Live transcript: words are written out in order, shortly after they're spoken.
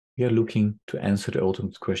We are looking to answer the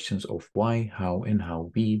ultimate questions of why, how, and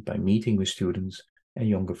how we, by meeting with students and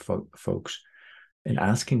younger folks, and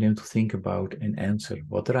asking them to think about and answer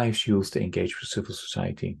what drives youth to engage with civil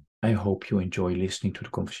society. I hope you enjoy listening to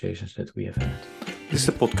the conversations that we have had. This is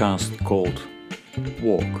a podcast called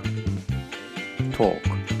Walk, Talk,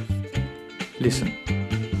 Listen.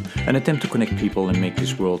 An attempt to connect people and make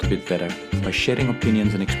this world a bit better by sharing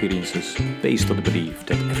opinions and experiences based on the belief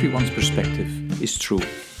that everyone's perspective is true,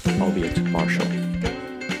 albeit partial.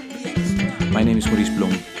 My name is Maurice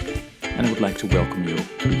Blom, and I would like to welcome you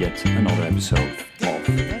to yet another episode of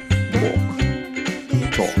Walk,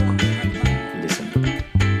 Talk, Listen.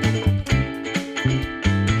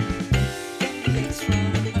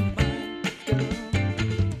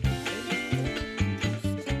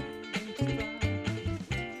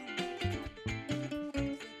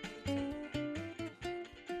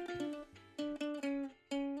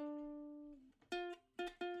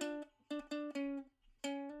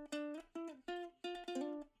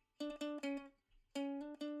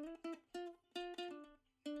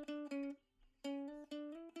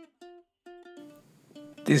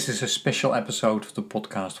 This is a special episode of the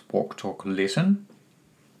podcast Walk, Talk, Listen,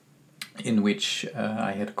 in which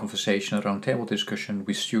I had a conversation, a roundtable discussion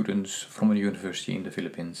with students from a university in the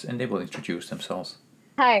Philippines, and they will introduce themselves.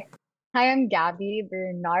 Hi. Hi, I'm Gabby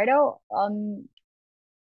Bernardo. I'm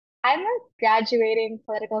a graduating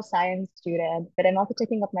political science student, but I'm also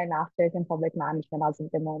taking up my master's in public management as of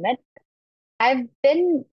the moment. I've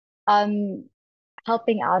been um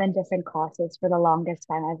helping out in different causes for the longest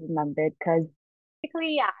time I've remembered because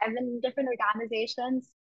basically, yeah, I'm in different organizations,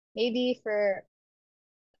 maybe for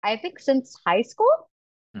I think since high school.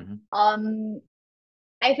 Mm-hmm. Um,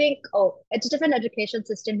 I think it's a different education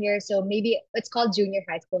system here, so maybe it's called junior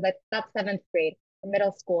high school. That's seventh grade.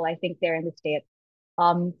 Middle school, I think they're in the States.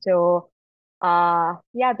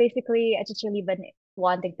 Yeah, basically I just really been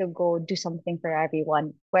wanting to go do something for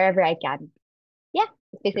everyone wherever I can. Yeah,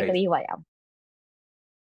 it's Great. basically who I am.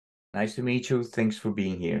 Nice to meet you. Thanks for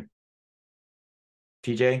being here.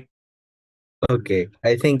 TJ? Okay,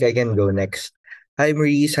 I think I can go next. Hi,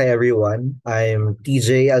 Maurice. Hi, everyone. I'm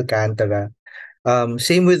TJ Alcantara.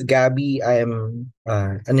 Same with Gabby. I'm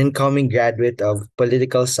an incoming graduate of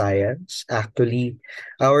political science. Actually,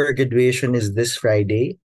 our graduation is this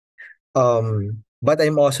Friday. But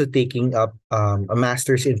I'm also taking up a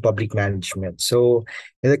master's in public management. So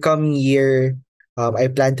in the coming year, I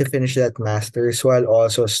plan to finish that master's while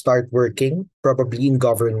also start working, probably in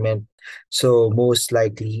government. So most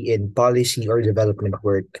likely in policy or development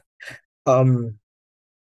work. Um,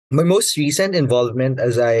 my most recent involvement,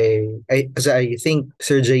 as I think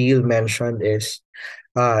Sir Jail mentioned, is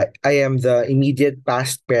I am the immediate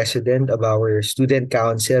past president of our student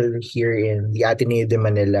council here in the Ateneo de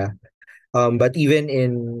Manila. But even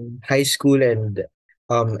in high school and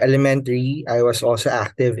elementary, I was also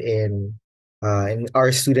active in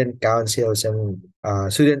our student councils and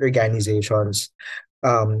student organizations,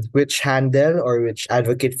 which handle or which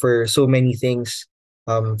advocate for so many things,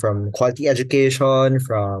 from quality education,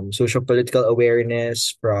 from social political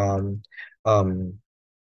awareness, from um,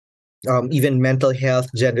 even mental health,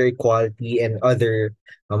 gender equality, and other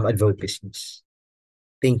advocacies.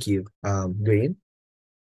 Thank you, Duane.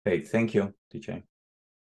 Hey, thank you, TJ.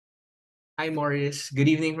 Hi, Morris. Good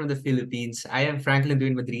evening from the Philippines. I am Franklin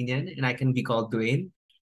Duane Madrinian, and I can be called Duane.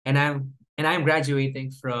 And I'm graduating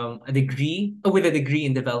from with a degree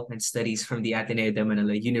in development studies from the Ateneo de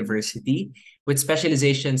Manila University, with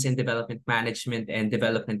specializations in development management and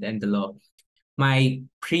development and the law. My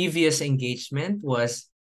previous engagement was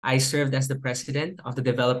I served as the president of the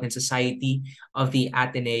Development Society of the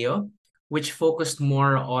Ateneo, which focused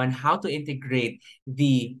more on how to integrate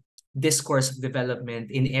the discourse of development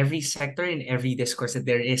in every sector, in every discourse that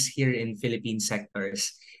there is here in Philippine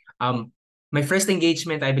sectors. My first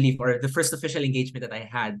engagement, I believe, or the first official engagement that I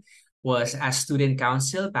had was as student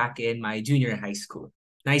council back in my junior high school.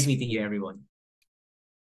 Nice meeting you, everyone.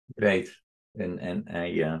 Great. And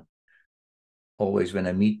I always, when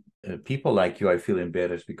I meet people like you, I feel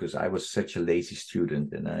embarrassed because I was such a lazy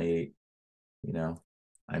student, and I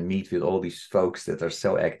meet with all these folks that are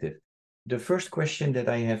so active. The first question that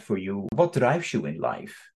I have for you: what drives you in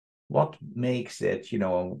life? What makes that,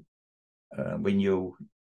 when you,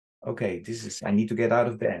 okay, I need to get out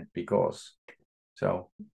of bed because.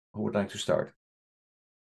 So, who would like to start?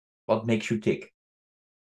 What makes you tick?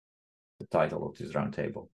 The title of this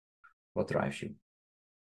roundtable. What drives you?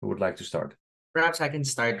 Who would like to start? Perhaps I can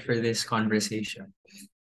start for this conversation.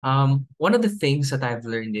 One of the things that I've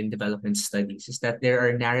learned in development studies is that there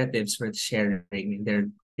are narratives worth sharing, and there are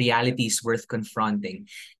realities worth confronting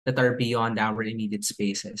that are beyond our immediate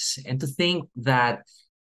spaces. And to think that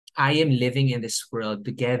I am living in this world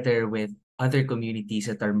together with other communities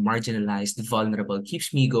that are marginalized, vulnerable,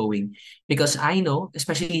 keeps me going. Because I know,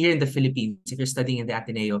 especially here in the Philippines, if you're studying in the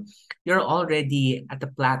Ateneo, you're already at the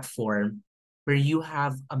platform where you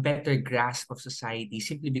have a better grasp of society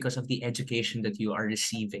simply because of the education that you are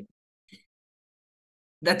receiving.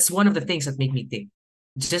 That's one of the things that make me think.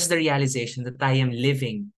 Just the realization that I am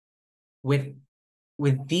living with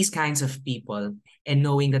these kinds of people and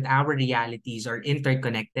knowing that our realities are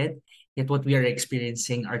interconnected, yet what we are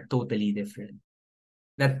experiencing are totally different.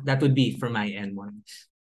 That would be from my end, ones.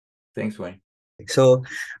 Thanks, Wayne. So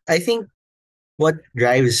I think what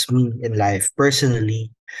drives me in life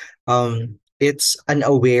personally, it's an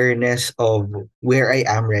awareness of where I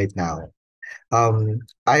am right now.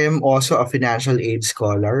 I am also a financial aid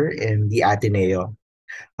scholar in the Ateneo.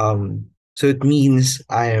 So it means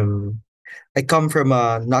I come from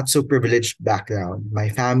a not so privileged background. My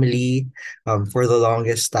family, for the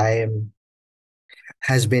longest time,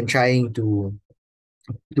 has been trying to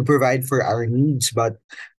provide for our needs, but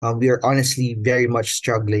we are honestly very much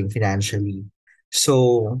struggling financially.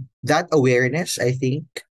 So that awareness, I think,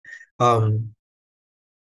 um,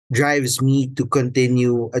 drives me to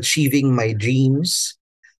continue achieving my dreams.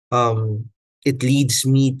 It leads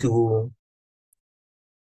me to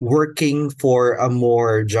working for a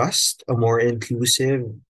more just, a more inclusive,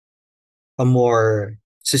 a more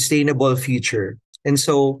sustainable future. And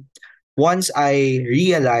so once I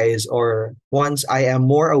realize or once I am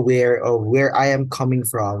more aware of where I am coming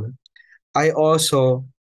from, I also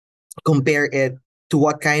compare it to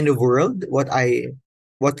what kind of world, what kind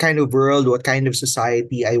of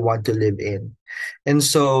society I want to live in. And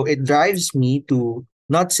so it drives me to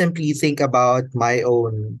not simply think about my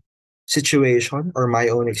own situation or my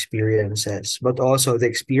own experiences, but also the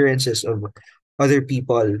experiences of other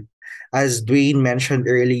people. As Dwayne mentioned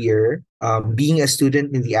earlier, being a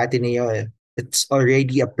student in the Ateneo, it's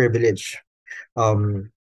already a privilege.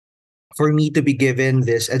 Um, for me to be given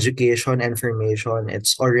this education information,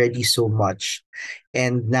 it's already so much.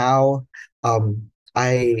 And now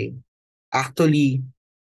I actually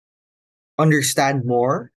understand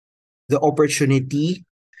more the opportunity,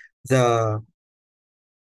 the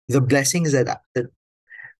blessings that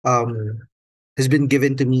um has been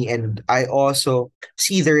given to me, and I also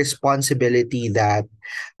see the responsibility that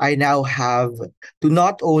I now have to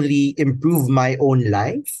not only improve my own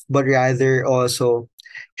life but rather also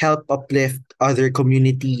help uplift other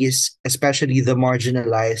communities, especially the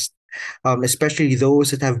marginalized, especially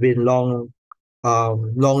those that have been long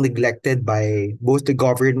neglected by both the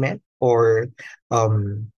government or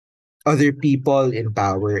um, other people in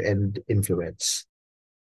power and influence.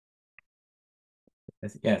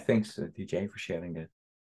 Yeah, thanks, TJ, for sharing that.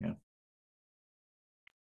 Yeah.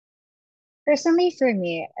 Personally, for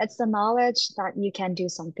me, it's the knowledge that you can do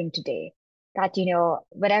something today. That,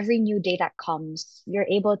 with every new day that comes, you're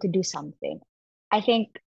able to do something. I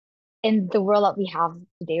think in the world that we have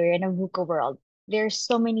today, we're in a VUCA world. There's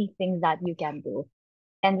so many things that you can do.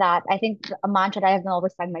 And that I think a mantra that I have been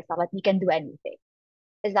always telling myself that you can do anything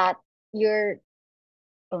is that you're,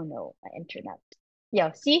 oh no, my internet.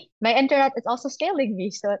 Yeah, see, my internet is also failing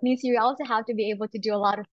me. So it means you also have to be able to do a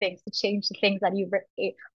lot of things to change the things that you're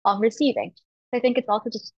receiving. So I think it's also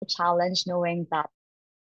just a challenge knowing that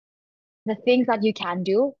the things that you can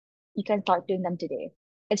do, you can start doing them today.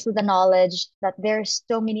 It's with the knowledge that there's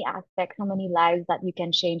so many aspects, so many lives that you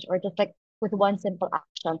can change, or just like with one simple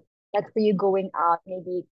action. Like for you going out,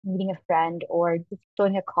 maybe meeting a friend or just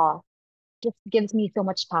throwing a call, just gives me so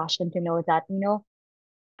much passion to know that,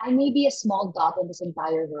 I may be a small dot in this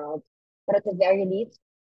entire world, but at the very least,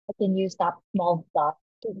 I can use that small dot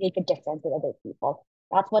to make a difference with other people.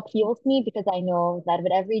 That's what fuels me because I know that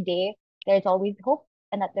with every day, there's always hope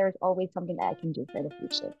and that there's always something that I can do for the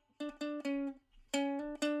future.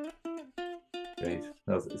 Great.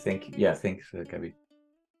 No, thank you. Yeah, thanks, Gabby.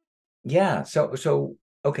 Yeah, so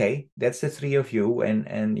okay, that's the three of you,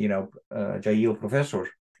 and Jail professor,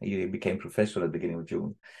 he became professor at the beginning of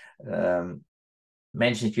June.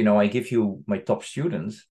 Mentioned, I give you my top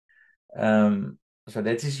students. So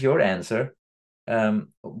that is your answer.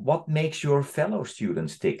 What makes your fellow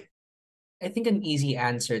students tick? I think an easy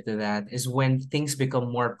answer to that is when things become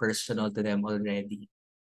more personal to them already.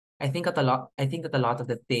 I think that a lot of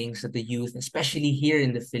the things that the youth, especially here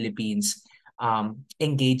in the Philippines,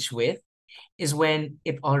 engage with is when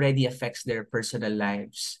it already affects their personal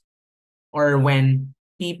lives, or when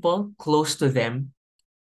people close to them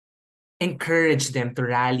encourage them to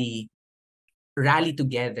rally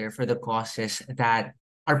together for the causes that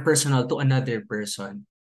are personal to another person.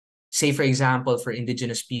 say, for example, for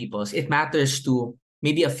indigenous peoples, it matters to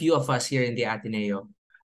maybe a few of us here in the Ateneo.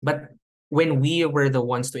 But when we were the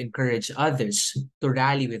ones to encourage others to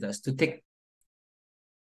rally with us, to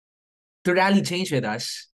rally change with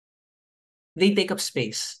us, they take up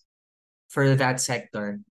space for that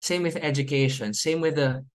sector. Same with education, same with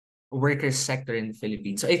the workers sector in the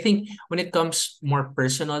Philippines. So I think when it comes more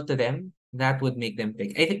personal to them, that would make them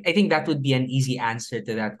pick. I think that would be an easy answer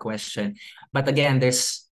to that question. But again,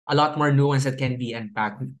 there's a lot more nuance that can be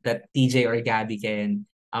unpacked that TJ or Gabby can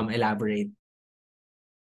elaborate.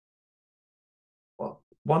 Well,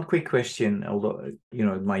 one quick question, although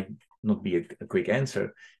it might not be a quick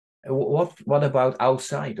answer. What about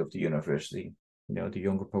outside of the university? The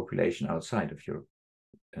younger population outside of your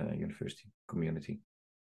university community.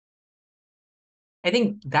 I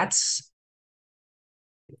think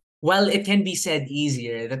well, it can be said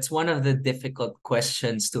easier. That's one of the difficult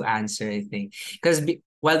questions to answer, I think. Because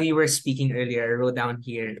while we were speaking earlier, I wrote down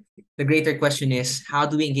here, the greater question is, how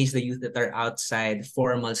do we engage the youth that are outside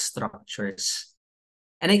formal structures?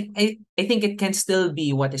 And I think it can still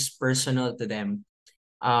be what is personal to them.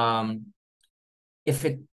 If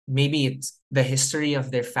maybe it's the history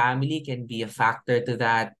of their family can be a factor to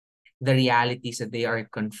that, the realities that they are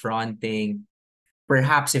confronting.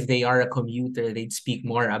 Perhaps if they are a commuter, they'd speak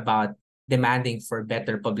more about demanding for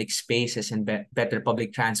better public spaces and better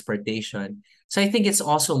public transportation. So I think it's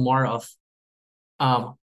also more of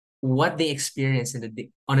what they experience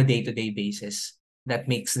on a day-to-day basis that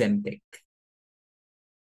makes them tick.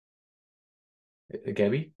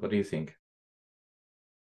 Gabby, what do you think?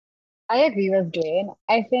 I agree with Duane.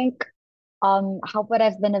 I think how what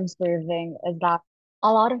I've been observing is that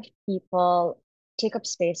a lot of people take up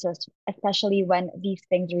spaces, especially when these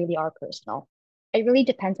things really are personal. It really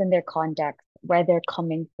depends on their context, where they're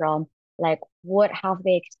coming from, like what have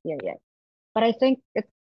they experienced. But I think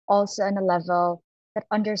it's also on a level that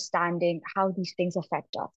understanding how these things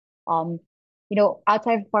affect us. Um,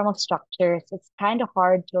 outside formal structures, it's kind of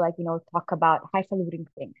hard to talk about highfalutin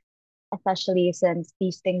things, especially since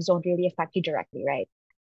these things don't really affect you directly, right?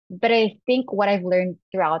 But I think what I've learned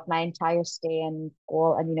throughout my entire stay in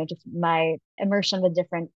school and just my immersion with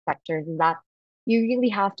different sectors is that you really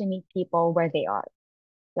have to meet people where they are.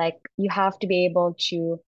 Like you have to be able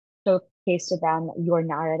to showcase to them your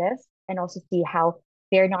narrative and also see how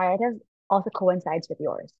their narrative also coincides with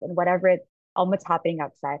yours and what's happening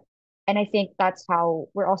outside. And I think that's how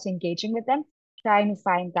we're also engaging with them, trying to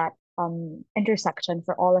find that intersection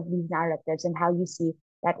for all of these narratives and how you see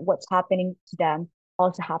that what's happening to them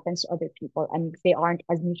also happens to other people and they aren't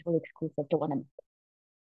as mutually exclusive to one another.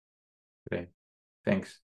 Okay,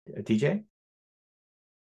 thanks. TJ?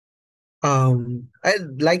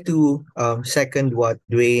 I'd like to second what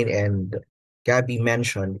Duane and Gabby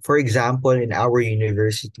mentioned. For example, in our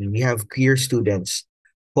university, we have queer students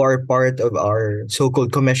who are part of our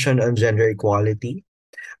so-called Commission on Gender Equality.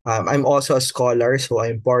 I'm also a scholar, so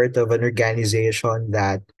I'm part of an organization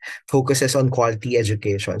that focuses on quality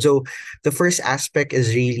education. So the first aspect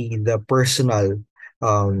is really the personal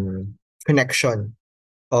connection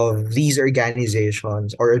of these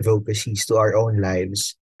organizations or advocacies to our own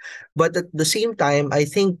lives. But at the same time, I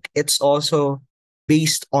think it's also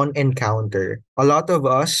based on encounter. A lot of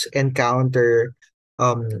us encounter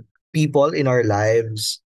um, people in our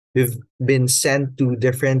lives. We've been sent to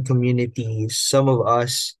different communities. Some of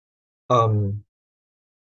us, um,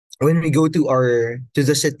 when we go to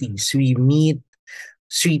the cities, we meet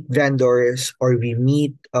street vendors or we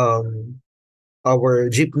meet our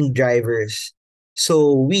jeepney drivers.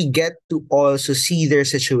 So we get to also see their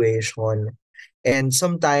situation. And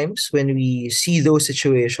sometimes when we see those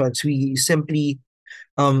situations, we simply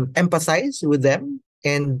empathize with them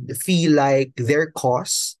and feel like their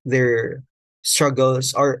cause, their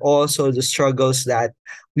struggles are also the struggles that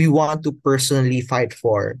we want to personally fight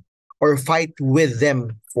for or fight with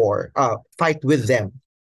them.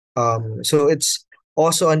 So it's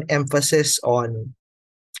also an emphasis on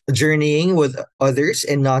journeying with others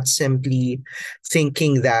and not simply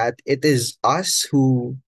thinking that it is us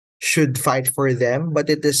who should fight for them, but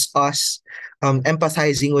it is us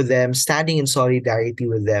empathizing with them, standing in solidarity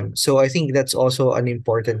with them. So I think that's also an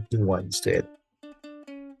important nuance to it.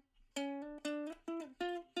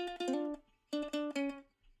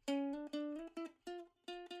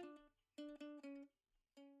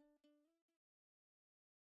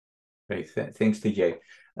 Great, thanks, TJ.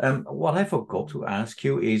 What I forgot to ask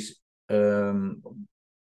you is,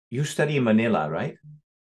 you study in Manila, right?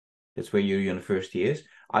 That's where your university is.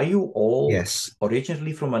 Are you all Yes.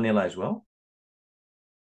 originally from Manila as well?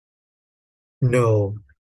 No.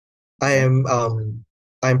 I No? am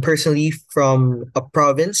I'm personally from a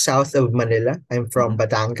province south of Manila. I'm from Mhm.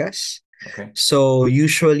 Batangas. Okay. So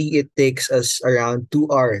usually it takes us around 2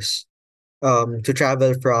 hours to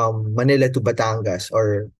travel from Manila to Batangas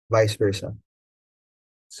or vice versa.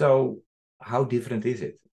 So how different is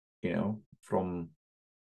it, from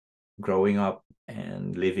growing up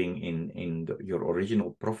and living in your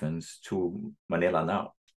original province to Manila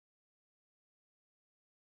now?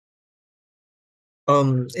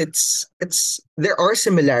 It's there are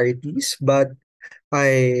similarities, but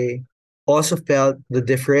I also felt the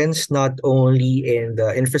difference not only in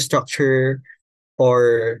the infrastructure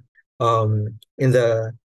or in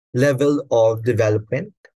the level of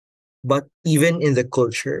development, but even in the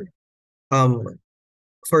culture. Um,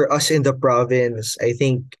 for us in the province, I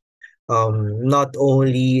think not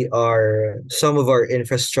only are some of our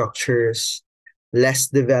infrastructures less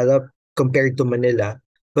developed compared to Manila,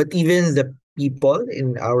 but even the people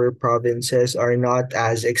in our provinces are not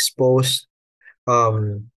as exposed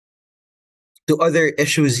um, to other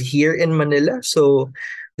issues here in Manila. So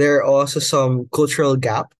there are also some cultural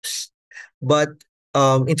gaps. But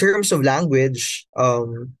in terms of language,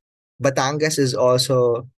 Batangas is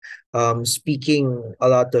also speaking a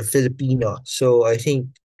lot of Filipino. So I think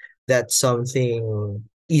that's something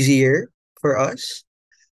easier for us.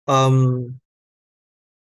 Um,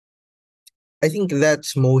 I think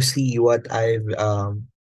that's mostly what I've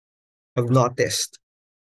noticed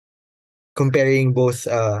comparing both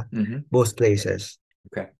places.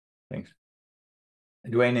 Okay, thanks.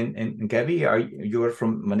 Duane and Gabby, you are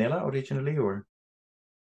from Manila originally, or?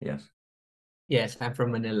 Yes. Yes, I'm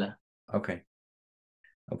from Manila. Okay.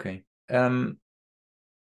 Okay.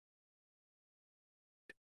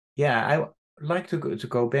 Yeah, I like to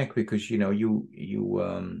go back because you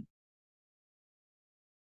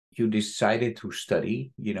decided to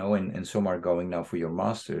study, and some are going now for your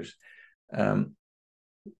masters. Um,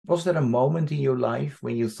 was there a moment in your life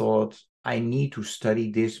when you thought, I need to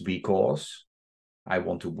study this because I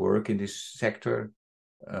want to work in this sector?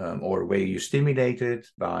 Or were you stimulated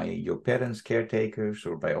by your parents, caretakers,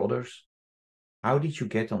 or by others? How did you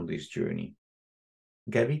get on this journey?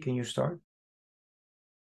 Gabby, can you start?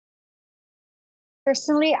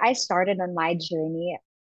 Personally, I started on my journey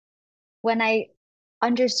when I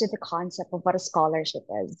understood the concept of what a scholarship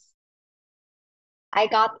is. I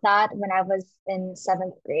got that when I was in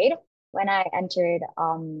seventh grade when I entered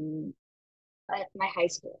at my high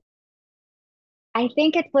school. I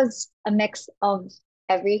think it was a mix of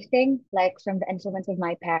everything, like from the influence of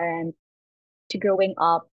my parents to growing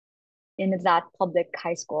up in that public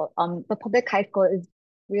high school. The public high school is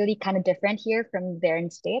really kind of different here from there in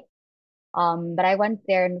state. But I went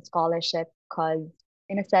there in scholarship because,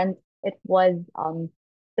 in a sense, it was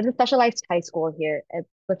a specialized high school here. It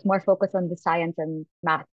was more focused on the science and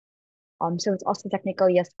math. So it's also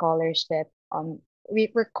technically a scholarship.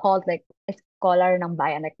 We were called like a scholar ng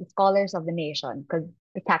bayan, like the scholars of the nation, because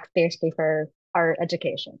the taxpayers pay for our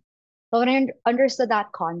education. So when I understood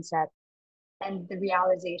that concept and the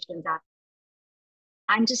realization that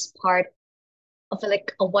I'm just part of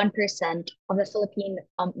like a 1% of the Philippine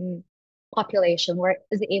population where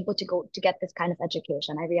is able to go to get this kind of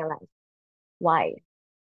education, I realized why.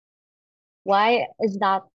 Why is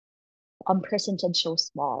that percentage so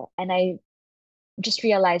small? And I just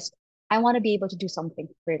realized I want to be able to do something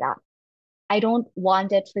for that. I don't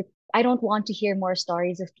want it for I don't want to hear more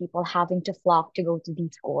stories of people having to flock to go to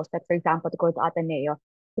these schools, like for example, to go to Ateneo,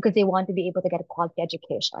 because they want to be able to get a quality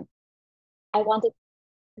education. I wanted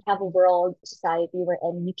to have a world society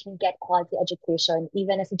wherein you can get quality education,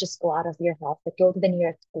 even if you just go out of your house, like go to the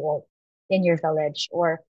nearest school in your village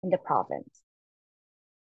or in the province.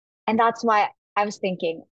 And that's why I was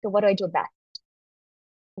thinking, so what do I do best?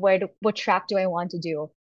 What track do I want to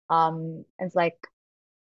do? It's like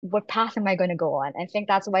what path am I going to go on? I think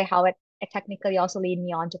that's why how it technically also lead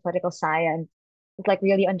me on to political science. It's like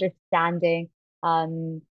really understanding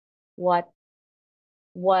um what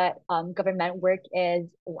government work is,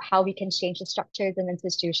 how we can change the structures and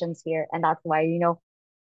institutions here. And that's why,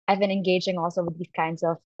 I've been engaging also with these kinds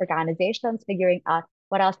of organizations, figuring out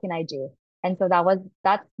what else can I do. And so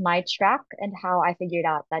that's my track and how I figured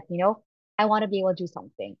out that, I want to be able to do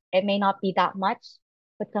something. It may not be that much,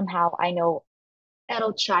 but somehow I know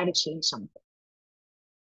it'll try to change something.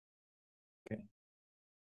 Okay.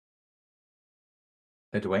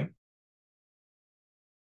 Dwayne?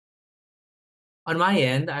 On my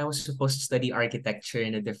end, I was supposed to study architecture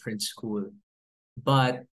in a different school.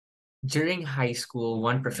 But during high school,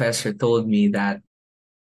 one professor told me that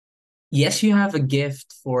yes, you have a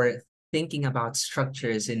gift for thinking about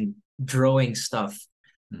structures and drawing stuff,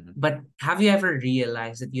 But have you ever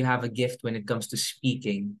realized that you have a gift when it comes to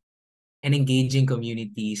speaking and engaging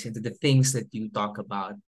communities into the things that you talk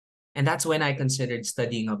about? And that's when I considered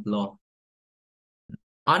studying up law.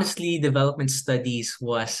 Honestly, development studies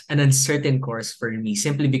was an uncertain course for me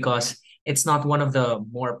simply because it's not one of the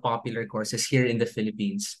more popular courses here in the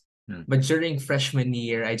Philippines. But during freshman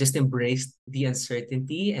year, I just embraced the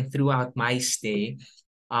uncertainty, and throughout my stay,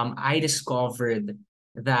 I discovered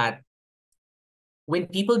that when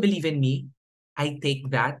people believe in me, I take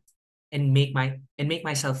that and make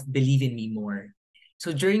myself believe in me more.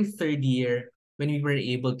 So during third year, when we were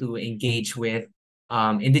able to engage with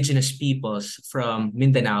indigenous peoples from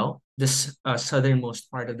Mindanao, the southernmost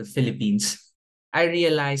part of the Philippines, I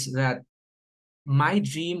realized that my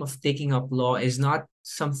dream of taking up law is not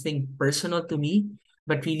something personal to me,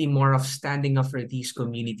 but really more of standing up for these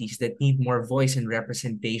communities that need more voice and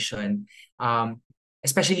representation,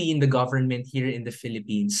 especially in the government here in the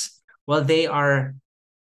Philippines. While they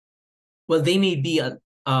may be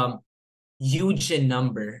huge in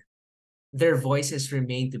number, their voices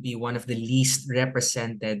remain to be one of the least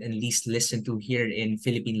represented and least listened to here in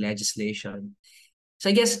Philippine legislation. So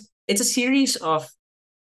I guess it's a series of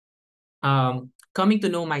coming to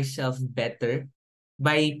know myself better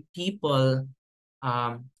by people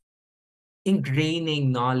um, ingraining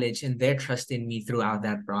knowledge and their trust in me throughout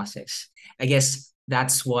that process. I guess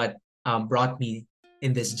that's what brought me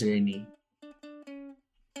in this journey.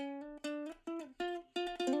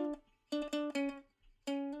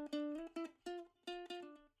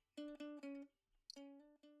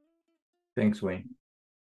 Thanks, Wayne.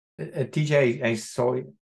 TJ, I saw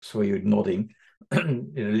you nodding.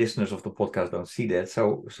 The listeners of the podcast don't see that.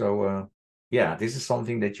 So yeah, this is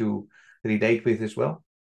something that you relate with as well.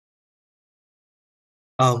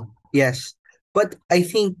 Yes. But I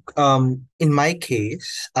think in my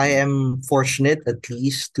case, I am fortunate at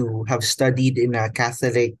least to have studied in a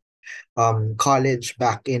Catholic college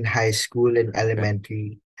back in high school and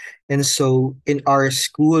elementary. And so in our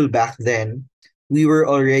school back then, we were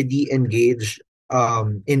already engaged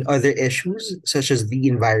in other issues such as the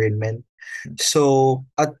environment. So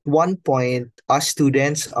at one point, us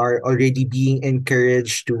students are already being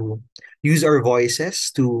encouraged to use our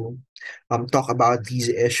voices to talk about these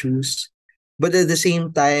issues. But at the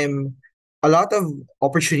same time, a lot of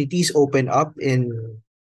opportunities open up in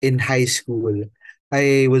high school.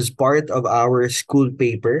 I was part of our school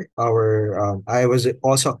paper. I was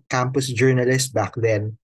also a campus journalist back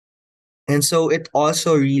then, and so it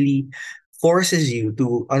also really forces you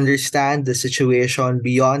to understand the situation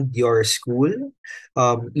beyond your school,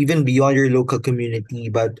 even beyond your local community,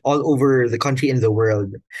 but all over the country and the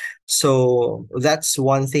world. So that's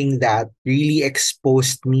one thing that really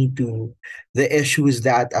exposed me to the issues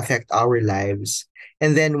that affect our lives.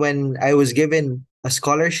 And then when I was given a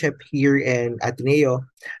scholarship here in Ateneo,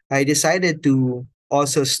 I decided to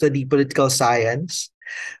also study political science.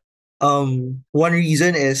 One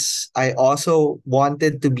reason is I also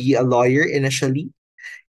wanted to be a lawyer initially,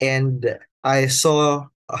 and I saw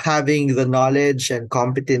having the knowledge and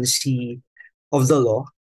competency of the law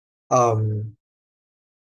um,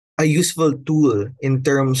 a useful tool in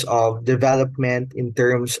terms of development, in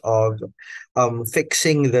terms of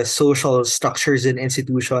fixing the social structures and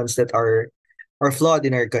institutions that are flawed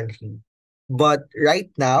in our country. But right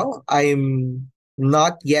now, I'm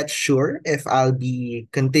not yet sure if I'll be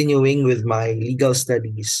continuing with my legal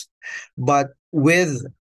studies. But with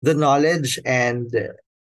the knowledge and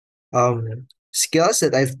skills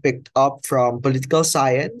that I've picked up from political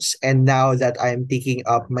science, and now that I'm taking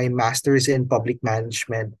up my master's in public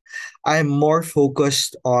management, I'm more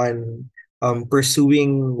focused on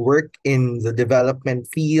pursuing work in the development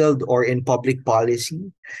field or in public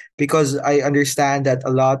policy, because I understand that a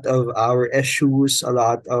lot of our issues, a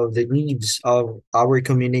lot of the needs of our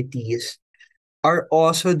communities are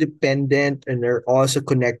also dependent and are also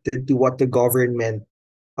connected to what the government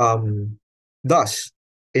um, does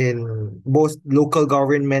in both local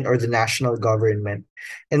government or the national government.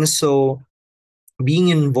 And so being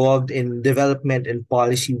involved in development and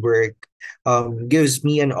policy work gives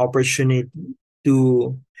me an opportunity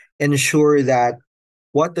to ensure that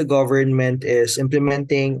what the government is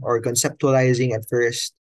implementing or conceptualizing at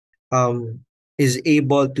first um, is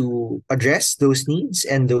able to address those needs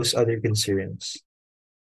and those other concerns.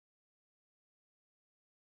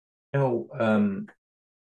 You know,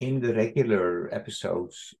 in the regular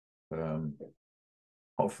episodes um,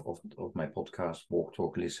 of my podcast, Walk,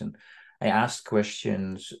 Talk, Listen, I ask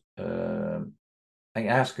questions. I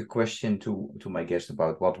ask a question to my guest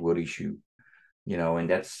about what worries you, and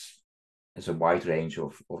there's a wide range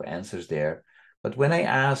of answers there. But when I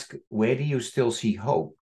ask, where do you still see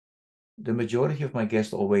hope? the majority of my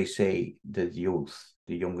guests always say the youth,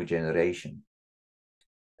 the younger generation.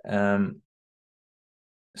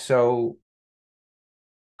 So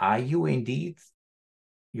are you indeed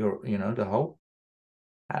the hope?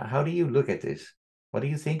 How do you look at this? What do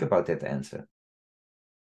you think about that answer?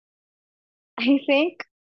 I think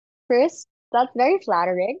first, that's very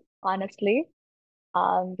flattering, honestly.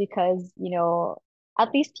 Because,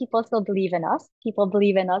 at least people still believe in us. People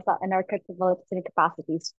believe in us and our capabilities and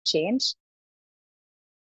capacities to change.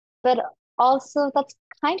 But also that's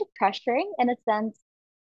kind of pressuring in a sense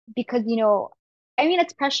because, I mean,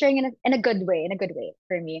 it's pressuring in a good way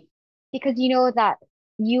for me, because you know that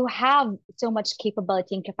you have so much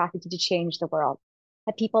capability and capacity to change the world,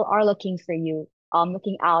 that people are looking for you,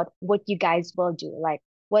 looking out what you guys will do, like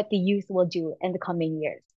what the youth will do in the coming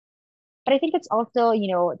years. But I think it's also,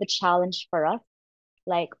 the challenge for us,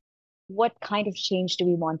 like what kind of change do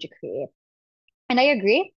we want to create? And I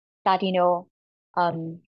agree that,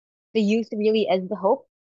 um, the youth really is the hope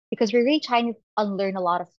because we're really trying to unlearn a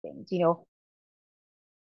lot of things,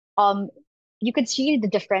 um you could see the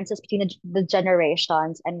differences between the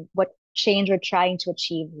generations and what change we're trying to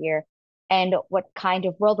achieve here and what kind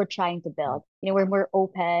of world we're trying to build. We're more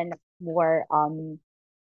open, more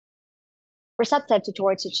receptive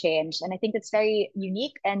towards a change. And I think it's very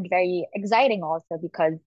unique and very exciting also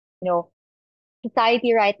because, you know,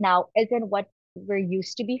 society right now isn't what we're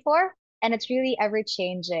used to before. And it's really ever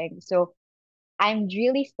changing. So I'm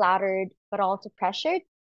really flattered, but also pressured.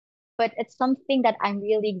 But it's something that I'm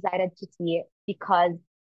really excited to see because,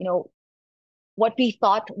 you know, what we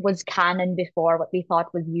thought was canon before, what we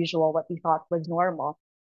thought was usual, what we thought was normal,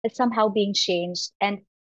 is somehow being changed. And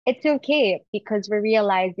it's okay because we're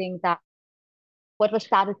realizing that what was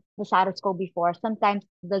status quo before sometimes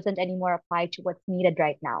doesn't anymore apply to what's needed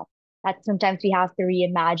right now. That sometimes we have to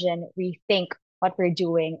reimagine, rethink what we're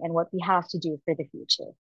doing and what we have to do for the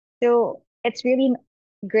future. So it's really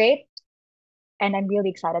great, and I'm really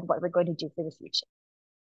excited what we're going to do for the future.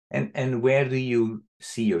 And where do you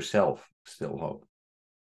see yourself still, Hope?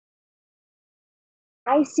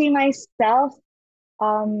 I see myself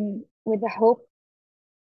with the hope,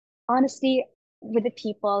 honestly, with the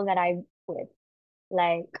people that I'm with.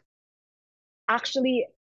 Like, actually,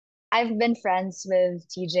 I've been friends with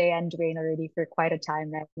TJ and Duane already for quite a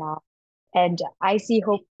time right now. And I see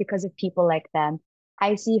hope because of people like them.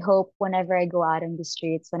 I see hope whenever I go out in the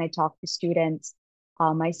streets, when I talk to students.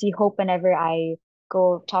 I see hope whenever I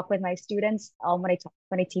go talk with my students, when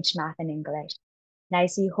I teach math and English. And I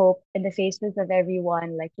see hope in the faces of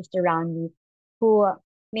everyone, like just around me, who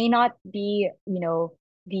may not be,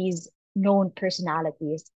 these known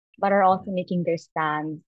personalities, but are also making their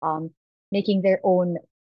stands, making their own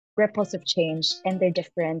ripples of change in their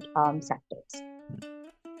different sectors.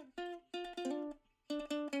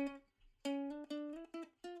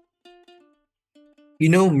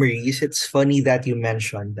 Maurice, it's funny that you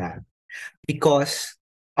mentioned that because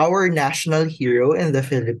our national hero in the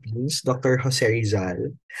Philippines, Dr. Jose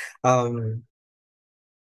Rizal, um,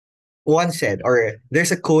 once said, or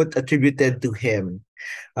there's a quote attributed to him.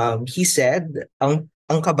 He said, ang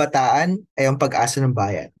kabataan ay ang pag-asa ng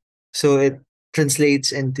bayan. So it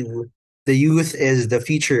translates into the youth is the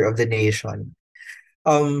future of the nation.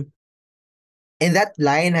 Um, and that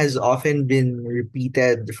line has often been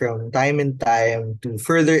repeated from time and time to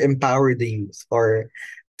further empower the youth or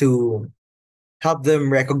to help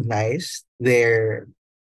them recognize their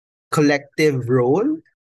collective role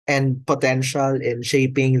and potential in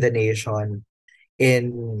shaping the nation,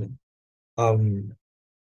 in um,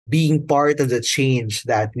 being part of the change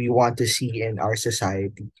that we want to see in our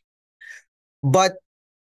society. But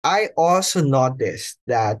I also noticed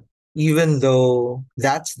that even though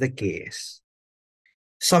that's the case,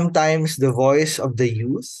 sometimes the voice of the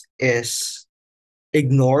youth is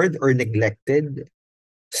ignored or neglected.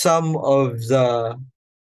 Some of the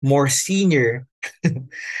more senior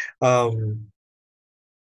um,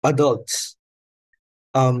 adults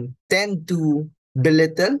tend to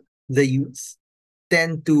belittle the youth,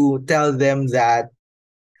 tend to tell them that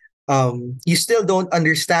you still don't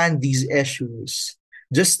understand these issues.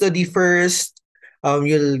 Just study first.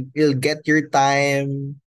 You'll get your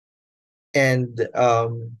time, and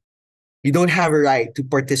you don't have a right to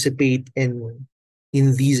participate in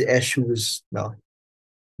these issues. No,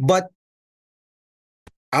 but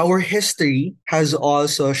our history has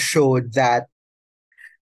also showed that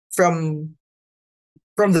from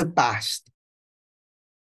from the past,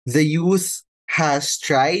 the youth has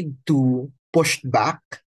tried to push back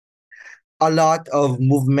a lot of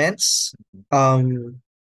movements in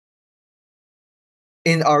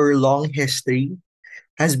our long history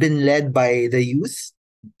has been led by the youth.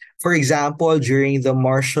 For example, during the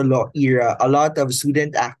martial law era, a lot of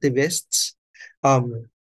student activists um,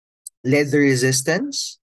 led the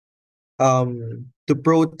resistance to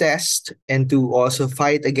protest and to also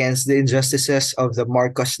fight against the injustices of the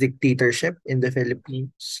Marcos dictatorship in the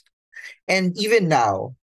Philippines. And even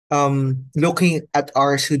now, looking at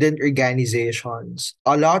our student organizations,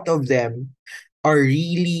 a lot of them are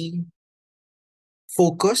really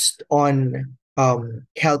focused on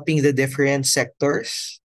helping the different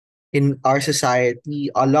sectors in our society.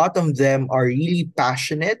 A lot of them are really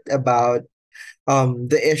passionate about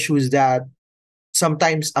the issues that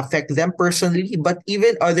sometimes affect them personally, but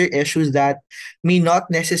even other issues that may not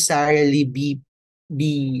necessarily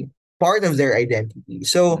be part of their identity.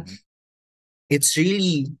 So it's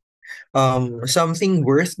really something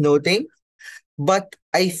worth noting. But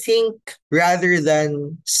I think rather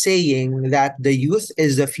than saying that the youth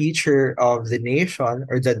is the future of the nation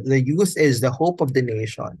or that the youth is the hope of the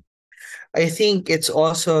nation, I think it's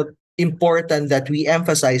also important that we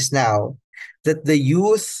emphasize now that the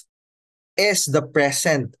youth is the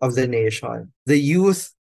present of the nation. The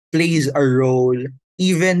youth plays a role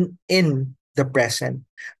even in the present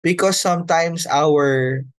because sometimes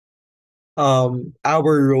our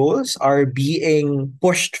roles are being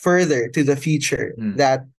pushed further to the future,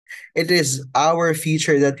 that it is our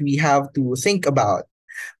future that we have to think about,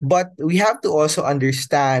 but we have to also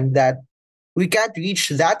understand that we can't reach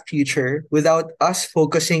that future without us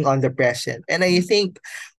focusing on the present. And I think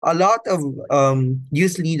a lot of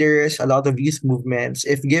youth leaders, a lot of youth movements,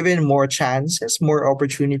 if given more chances, more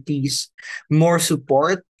opportunities, more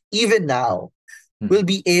support, even now, will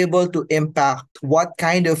be able to impact what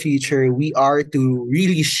kind of future we are to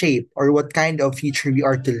really shape or what kind of future we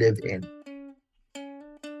are to live in.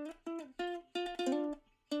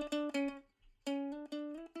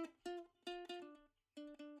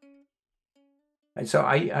 And so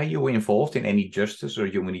are you involved in any justice or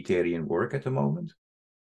humanitarian work at the moment?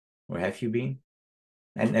 Or have you been?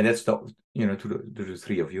 And that's to the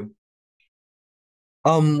three of you.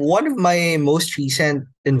 One of my most recent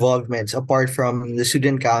involvements, apart from the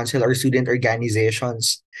student council or student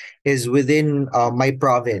organizations, is within my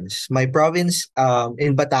province. My province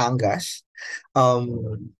in Batangas.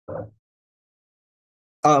 Um,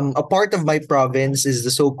 a part of my province is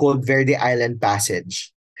the so-called Verde Island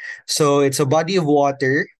Passage. So it's a body of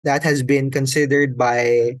water that has been considered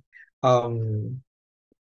by um,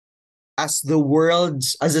 as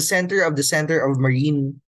the center of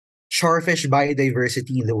marine shorefish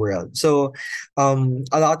biodiversity in the world. So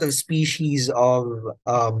a lot of species of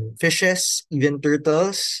fishes, even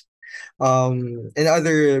turtles, and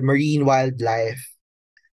other marine wildlife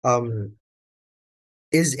um,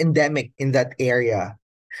 is endemic in that area.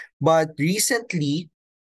 But recently,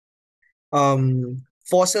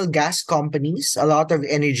 fossil gas companies, a lot of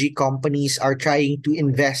energy companies are trying to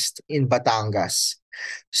invest in Batangas.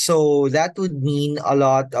 So that would mean a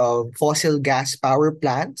lot of fossil gas power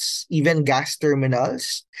plants, even gas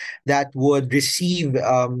terminals that would receive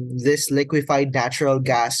this liquefied natural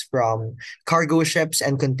gas from cargo ships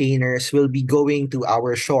and containers will be going to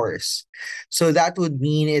our shores. So that would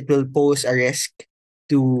mean it will pose a risk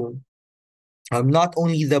to not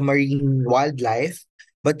only the marine wildlife,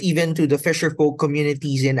 but even to the fisherfolk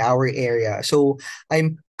communities in our area. So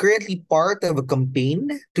I'm currently part of a campaign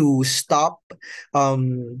to stop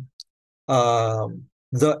um,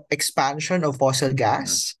 the expansion of fossil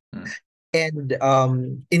gas and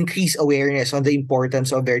increase awareness on the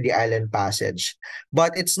importance of Verde Island Passage.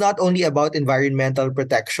 But it's not only about environmental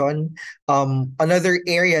protection. Another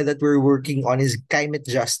area that we're working on is climate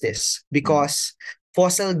justice because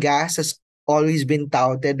fossil gas has always been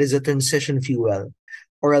touted as a transition fuel.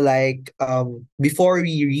 Or like before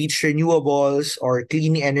we reach renewables or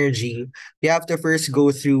clean energy, we have to first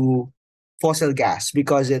go through fossil gas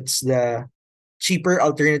because it's the cheaper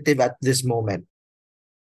alternative at this moment.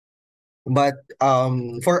 But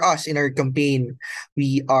for us in our campaign,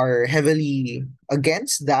 we are heavily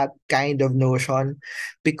against that kind of notion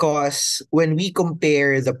because when we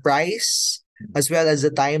compare the price as well as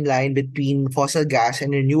the timeline between fossil gas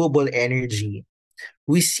and renewable energy,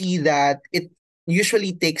 we see that it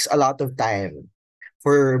usually takes a lot of time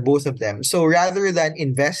for both of them. So rather than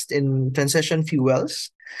invest in transition fuels,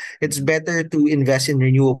 it's better to invest in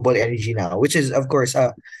renewable energy now, which is, of course,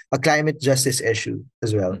 a climate justice issue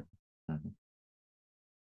as well.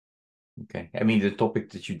 Okay. I mean, the topic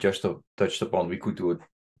that you just touched upon, we could do a,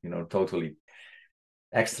 totally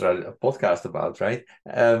extra podcast about, right?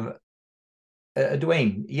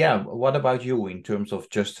 Duane, yeah, what about you in terms of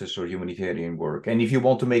justice or humanitarian work? And if you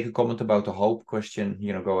want to make a comment about the hope question,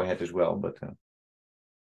 go ahead as well. But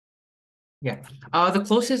Yeah. The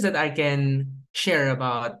closest that I can share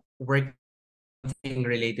about working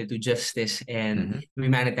related to justice and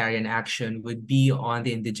humanitarian action would be on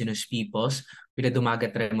the indigenous peoples with the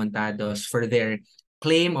Dumagat Remontados for their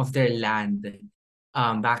claim of their land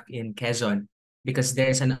back in Quezon, because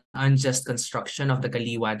there's an unjust construction of the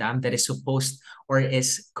Kaliwa Dam that is supposed or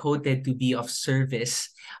is quoted to be of service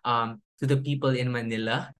to the people in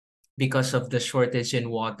Manila because of the shortage in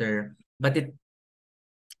water. But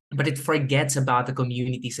it forgets about the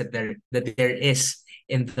communities that there is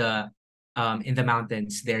in the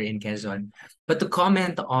mountains there in Quezon. But to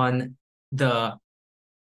comment the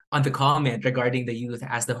on the comment regarding the youth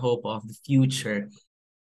as the hope of the future,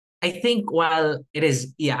 I think while it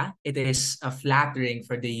is flattering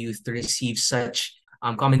for the youth to receive such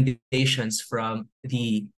commendations from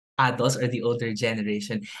the adults or the older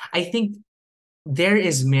generation, I think there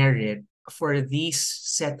is merit for these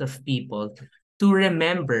set of people to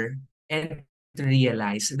remember and to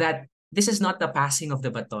realize that this is not the passing of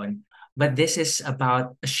the baton, but this is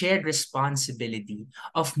about a shared responsibility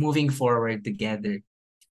of moving forward together.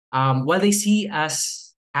 While they see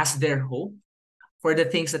us as their hope for the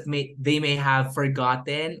things that they may have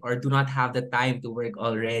forgotten or do not have the time to work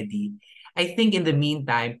already, I think in the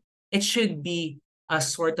meantime, it should be a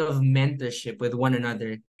sort of mentorship with one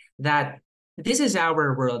another, that this is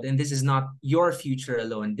our world and this is not your future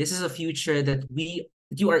alone. This is a future that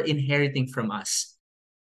you are inheriting from us.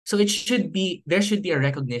 So there should be a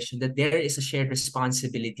recognition that there is a shared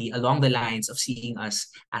responsibility along the lines of seeing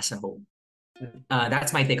us as a whole.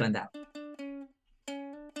 That's my take on that.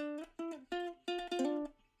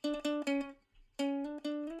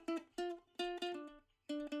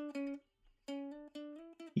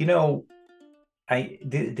 You know,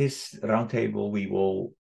 this roundtable we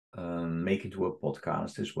will make into a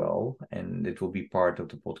podcast as well, and it will be part of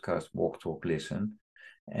the podcast Walk, Talk, Listen.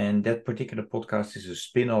 And that particular podcast is a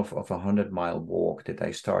spin-off of a 100-mile walk that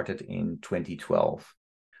I started in 2012,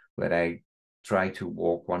 where I try to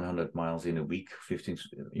walk 100 miles in a week,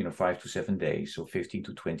 5 to 7 days, so 15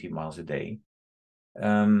 to 20 miles a day.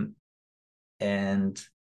 So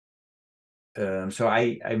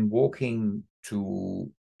I'm walking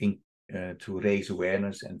to raise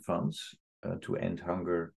awareness and funds to end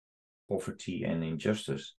hunger, poverty, and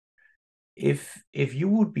injustice. If you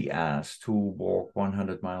would be asked to walk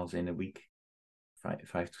 100 miles in a week,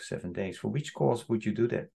 5 to 7 days, for which cause would you do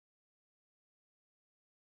that?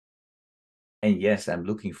 And yes, I'm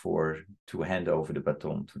looking to hand over the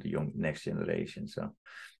baton to the next generation. So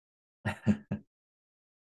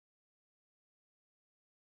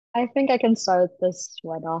I think I can start this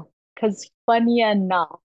one off because funny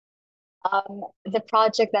enough, the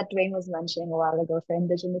project that Duane was mentioning a while ago for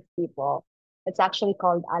Indigenous people, it's actually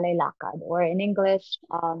called Alay Lakad, or in English,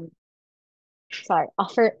 sorry,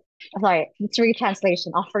 it's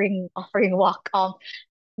retranslation, offering walk.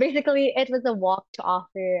 Basically, it was a walk to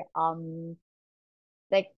offer,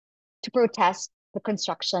 like to protest the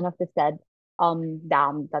construction of the said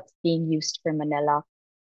dam that's being used for Manila.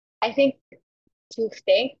 I think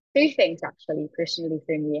three things actually, personally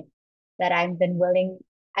for me, that I'd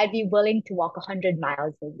be willing to walk 100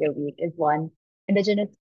 miles a week is one,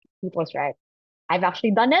 Indigenous people's right. I've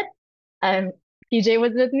actually done it. TJ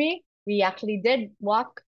was with me. We actually did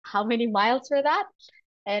walk how many miles for that?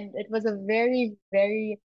 And it was a very,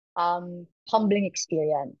 very humbling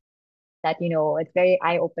experience that, it's very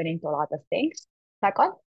eye-opening to a lot of things.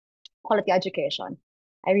 Second, quality education.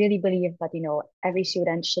 I really believe that, every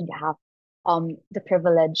student should have the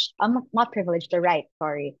privilege, not privilege, the right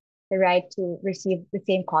to receive the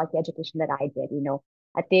same quality education that I did,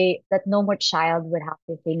 that no more child would have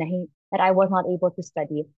to say that I was not able to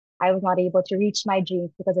study. I was not able to reach my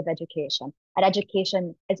dreams because of education. And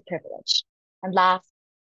education is privilege. And last,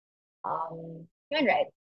 human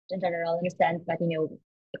rights in general, in the sense that,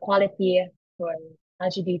 equality for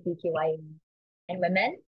LGBTQI and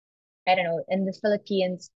women. I don't know, in the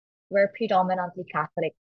Philippines, we're a predominantly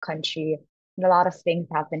Catholic country, and a lot of things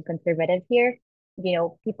have been conservative here.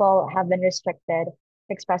 People have been restricted to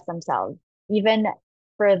express themselves, even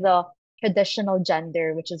for the traditional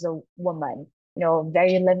gender, which is a woman,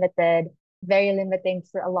 very limited, very limiting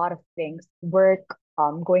for a lot of things. Work,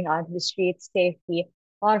 going out to the streets, safety,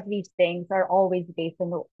 a lot of these things are always based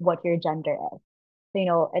on what your gender is.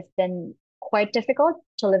 So, it's been quite difficult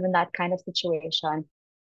to live in that kind of situation.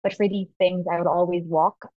 But for these things, I would always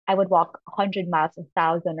walk. I would walk 100 miles,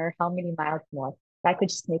 1,000, or how many miles more. That could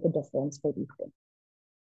just make a difference for these things.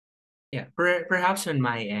 Yeah, perhaps on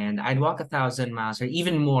my end, I'd walk 1,000 miles or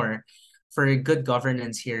even more for good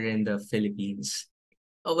governance here in the Philippines.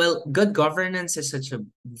 Oh, well, good governance is such a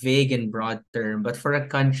vague and broad term, but for a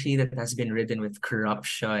country that has been ridden with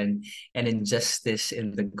corruption and injustice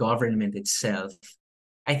in the government itself,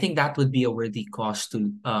 I think that would be a worthy cause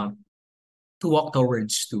to walk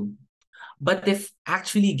towards to. But if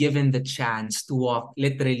actually given the chance to walk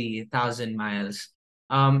literally 1,000 miles,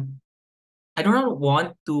 um, I don't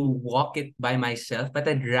want to walk it by myself, but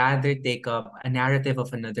I'd rather take up a narrative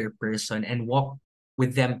of another person and walk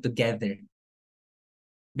with them together,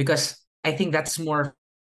 because I think that's more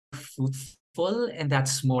fruitful and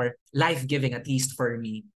that's more life-giving, at least for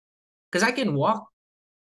me. Because I can walk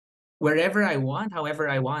wherever I want, however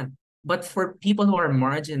I want. But for people who are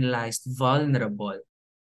marginalized, vulnerable,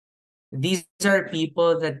 these are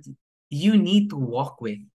people that you need to walk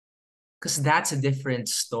with, because that's a different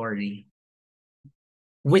story.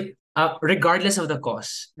 With regardless of the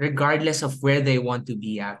cause, regardless of where they want to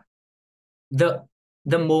be at, the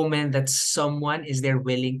the moment that someone is there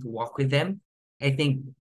willing to walk with them, I think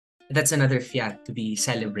that's another fiat to be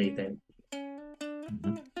celebrated.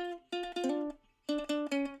 Mhm.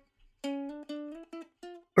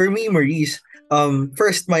 For me, Maurice,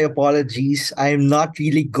 first, my apologies. I'm not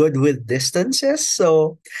really good with distances,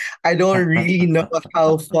 so I don't really know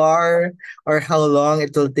how far or how long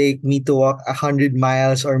it will take me to walk 100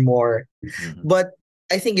 miles or more. Mhm. But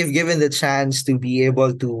I think if given the chance to be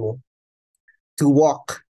able to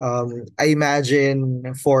walk, I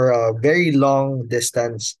imagine for a very long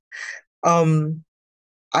distance, um,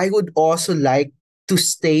 I would also like to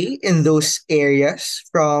stay in those areas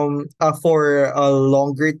from for a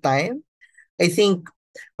longer time. I think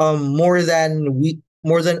more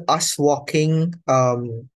than us walking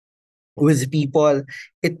with people,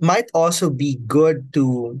 it might also be good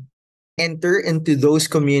to enter into those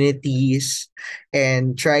communities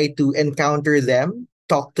and try to encounter them,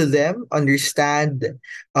 talk to them, understand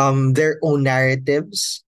their own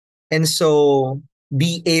narratives, and so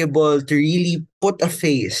be able to really put a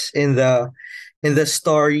face in the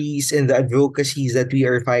stories and the advocacies that we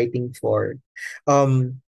are fighting for.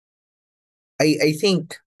 Um, I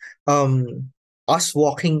think um us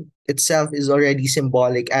walking itself is already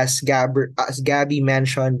symbolic, as Gabby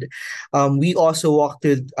mentioned. We also walked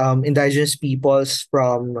with indigenous peoples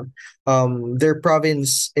from their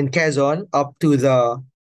province in Quezon up to the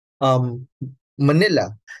um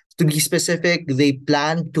Manila. To be specific, they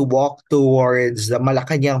plan to walk towards the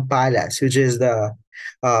Malacanang Palace, which is the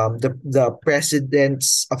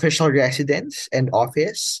president's official residence and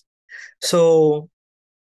office. So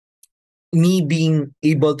me being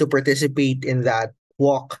able to participate in that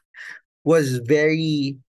walk was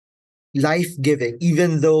very life-giving,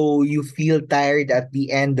 even though you feel tired at the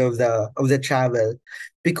end of the travel,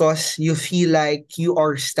 because you feel like you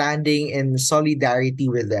are standing in solidarity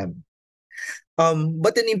with them.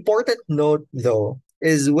 But an important note, though,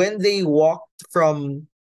 is when they walked from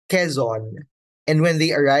Quezon and when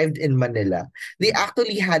they arrived in Manila, they Mhm.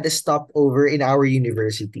 actually had a stopover in our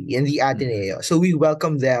university, in the Mhm. Ateneo. So we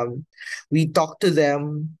welcomed them, we talked to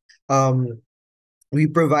them, um, we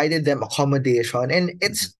provided them accommodation, and Mhm.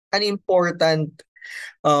 it's an important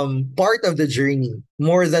part of the journey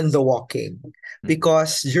more than the walking, Mhm.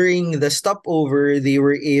 because during the stopover they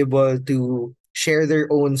were able to share their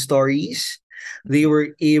own stories. They Mhm. were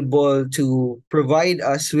able to provide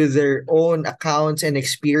us with their own accounts and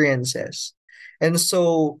experiences. And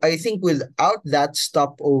so I think without that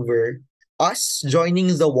stopover, us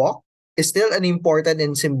joining the walk is still an important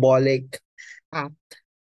and symbolic act,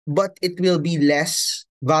 but it will be less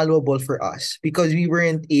valuable for us because we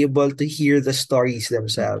weren't able to hear the stories Mhm.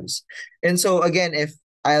 themselves. And so again, if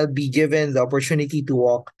I'll be given the opportunity to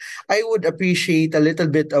walk, I would appreciate a little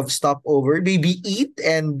bit of stopover, maybe eat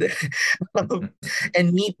and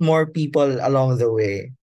and meet more people along the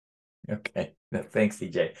way. Okay. No, thanks,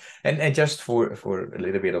 TJ. And just for a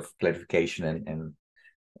little bit of clarification and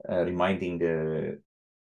reminding the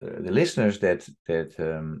listeners that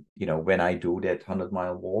when I do that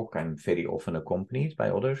 100-mile walk, I'm very often accompanied by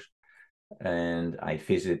others, and I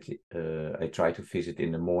try to visit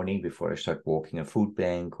in the morning before I start walking a food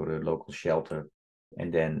bank or a local shelter,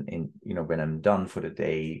 and then when I'm done for the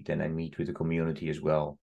day, then I meet with the community as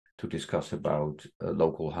well to discuss about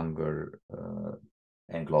local hunger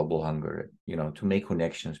and global hunger, to make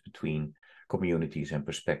connections between communities and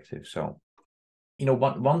perspectives. So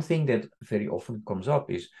one thing that very often comes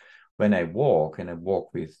up is when I walk and I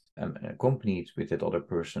walk with accompanied with that other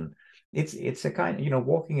person, it's a kind,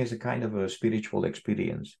 walking is a kind of a spiritual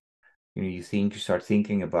experience. You start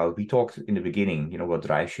thinking about, we talked in the beginning, what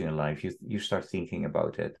drives you in life. You start thinking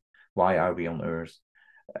about it. Why are we on earth?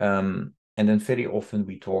 And then very often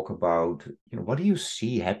we talk about, what do you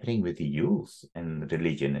see happening with the youth and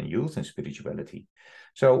religion and youth and spirituality?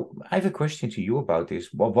 So I have a question to you about this.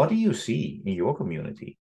 Well, what do you see in your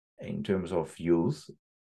community in terms of youth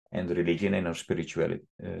and religion and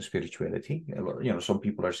spirituality? Some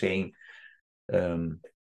people are saying,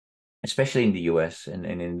 especially in the US and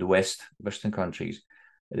in the Western countries,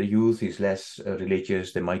 the youth is less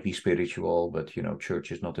religious. They might be spiritual, but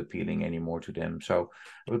church is not appealing anymore to them. So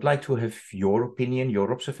I would like to have your opinion,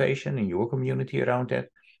 your observation in your community around that.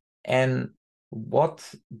 And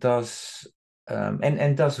what does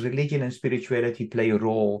and does religion and spirituality play a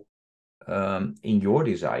role in your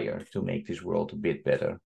desire to make this world a bit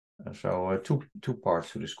better? So two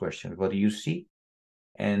parts to this question. What do you see?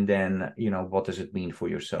 And then, what does it mean for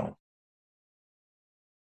yourself?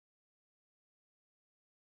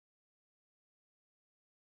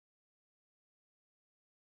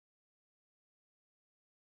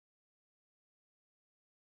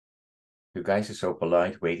 You guys are so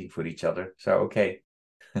polite, waiting for each other. So, okay.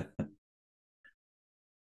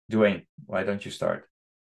 Duane, why don't you start?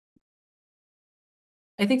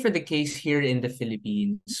 I think for the case here in the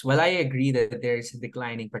Philippines, well, I agree that there is a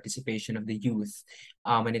declining participation of the youth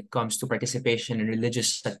when it comes to participation in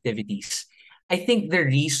religious activities. I think the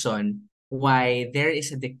reason why there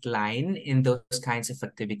is a decline in those kinds of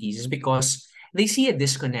activities is because they see a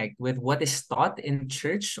disconnect with what is taught in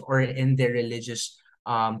church or in their religious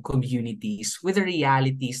communities with the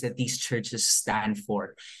realities that these churches stand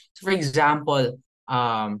for. So, for example,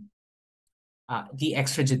 the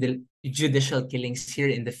extrajudicial killings here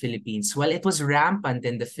in the Philippines, well, it was rampant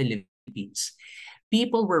in the Philippines.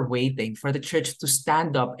 People were waiting for the church to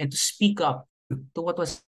stand up and to speak up to what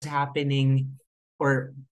was happening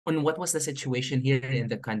or on what was the situation here in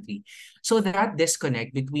the country. So that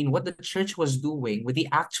disconnect between what the church was doing with the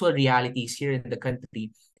actual realities here in the country,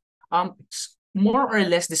 more or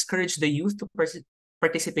less discouraged the youth to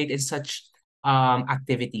participate in such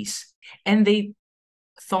activities. And they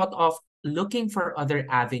thought of looking for other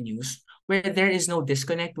avenues where there is no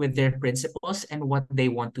disconnect with their principles and what they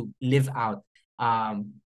want to live out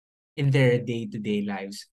in their day-to-day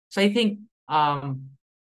lives. So I think, well,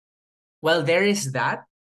 there is that.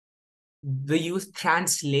 The youth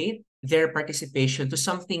translate their participation to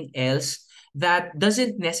something else that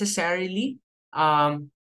doesn't necessarily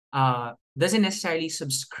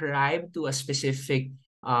subscribe to a specific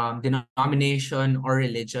denomination or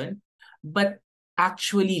religion, but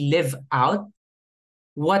actually live out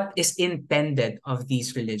what is intended of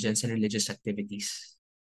these religions and religious activities.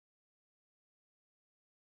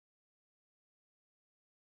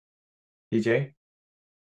 TJ?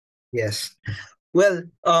 Yes. Well,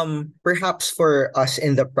 perhaps for us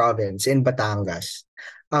in the province, in Batangas,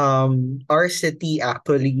 our city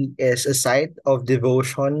actually is a site of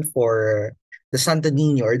devotion for the Santo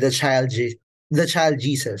Niño or the child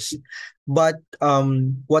Jesus. But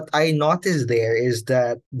what I noticed there is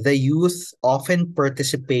that the youth often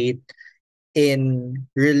participate in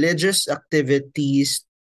religious activities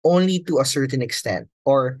only to a certain extent.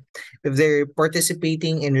 Or if they're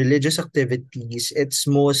participating in religious activities, it's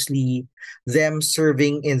mostly them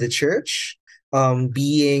serving in the church,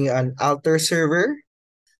 being an altar server,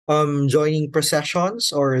 joining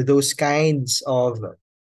processions or those kinds of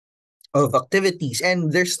activities.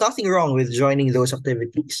 And there's nothing wrong with joining those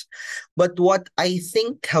activities. But what I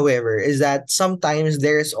think, however, is that sometimes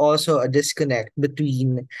there's also a disconnect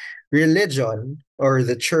between religion or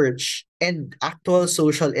the church and actual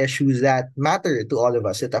social issues that matter to all of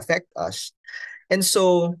us, that affect us. And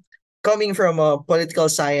so, coming from a political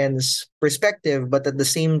science perspective, but at the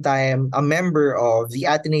same time, a member of the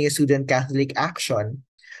Ateneo Student Catholic Action,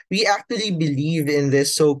 we actually believe in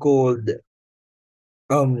this so-called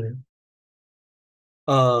um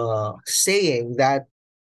saying that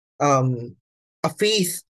um a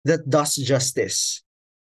faith that does justice.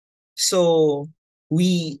 So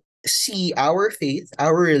we see our faith,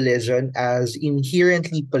 our religion as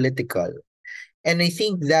inherently political. And I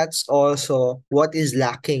think that's also what is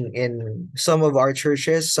lacking in some of our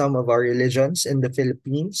churches, some of our religions in the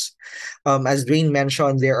Philippines. As Dwayne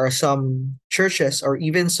mentioned, there are some churches or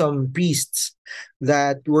even some priests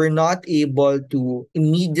that were not able to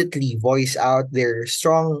immediately voice out their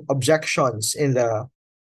strong objections in the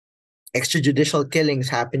extrajudicial killings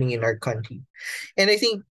happening in our country. And I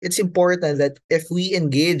think it's important that if we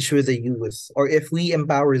engage with the youth or if we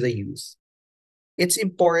empower the youth, it's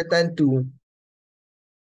important to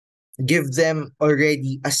give them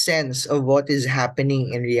already a sense of what is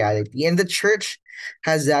happening in reality. And the church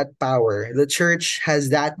has that power. The church has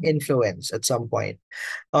that influence at some point.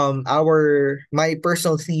 My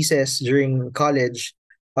personal thesis during college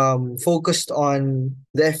focused on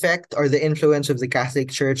the effect or the influence of the Catholic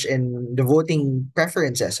Church in the voting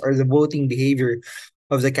preferences or the voting behavior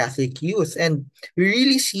of the Catholic youth. And we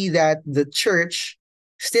really see that the church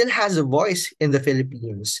still has a voice in the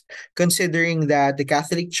Philippines, considering that the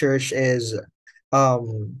Catholic Church is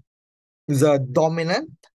um, the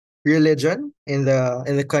dominant religion in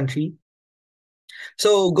the country.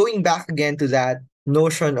 So going back again to that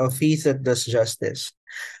notion of faith that does justice,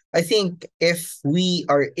 I think if we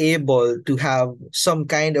are able to have some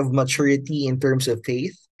kind of maturity in terms of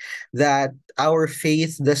faith, that our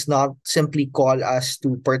faith does not simply call us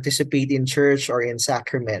to participate in church or in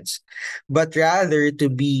sacraments, but rather to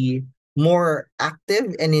be more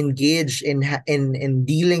active and engaged in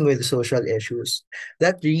dealing with social issues.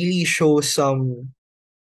 That really shows some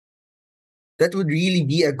that would really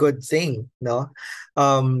be a good thing, no?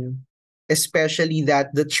 Um, Especially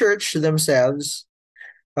that the church teaches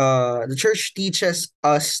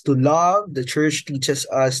us to love, the church teaches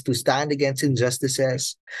us to stand against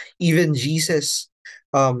injustices. Even Jesus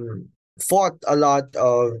um, fought a lot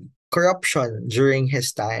of corruption during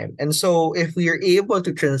his time. And so, if we are able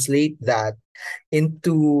to translate that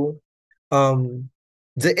into um,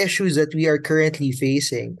 the issues that we are currently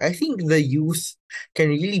facing, I think the youth can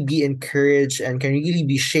really be encouraged and can really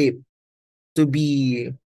be shaped to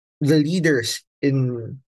be the leaders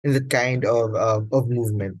in that kind of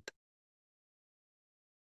movement.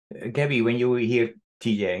 Gabby, when you hear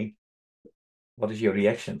TJ, what is your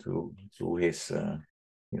reaction to his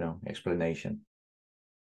explanation?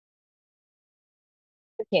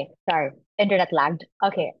 Okay, sorry, internet lagged.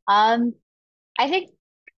 Okay, I think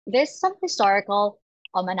there's some historical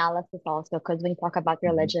analysis also because when you talk about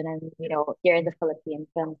Mm-hmm. religion and here in the Philippines,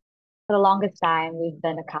 and for the longest time we've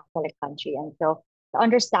been a Catholic country, and so the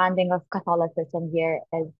understanding of Catholicism here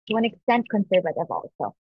is to an extent conservative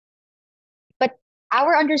also. But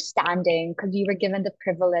our understanding, because we were given the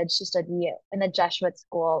privilege to study in a Jesuit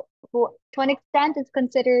school, who to an extent is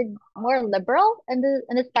considered more liberal in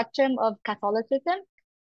the spectrum of Catholicism,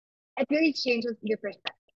 it really changes your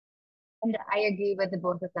perspective. And I agree with the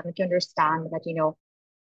both of them that you understand that,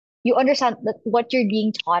 you understand that what you're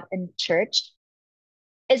being taught in church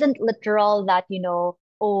isn't literal that,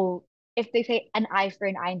 oh, if they say an eye for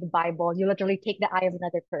an eye in the Bible, you literally take the eye of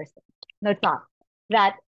another person. No, it's not.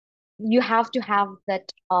 That you have to have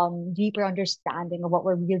that deeper understanding of what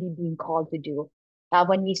we're really being called to do.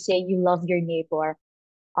 When we say you love your neighbor,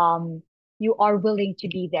 um, you are willing to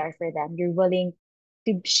be there for them. You're willing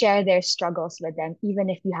to share their struggles with them, even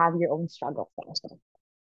if you have your own struggles also.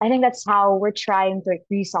 I think that's how we're trying to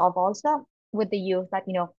resolve also with the youth that,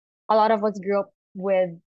 a lot of us grew up with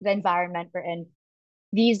the environment we're in.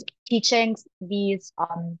 These teachings, these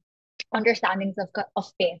understandings of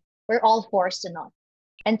faith, we're all forced to know.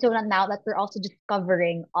 And so now that we're also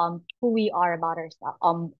discovering who we are about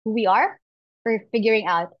ourselves, who we are, we're figuring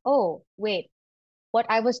out, oh, wait, what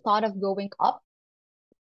I was thought of growing up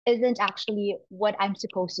isn't actually what I'm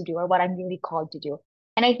supposed to do or what I'm really called to do.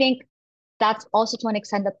 And I think that's also to an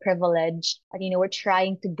extent a privilege. And, we're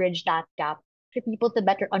trying to bridge that gap for people to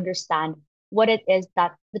better understand what it is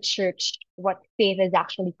that the church, what faith is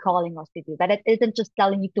actually calling us to do. That it isn't just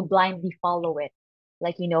telling you to blindly follow it.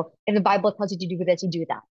 Like, if the Bible tells you to do this, you do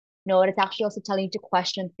that. No, it's actually also telling you to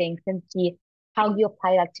question things and see how you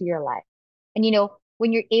apply that to your life. And,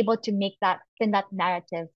 when you're able to make that, in that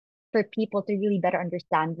narrative for people to really better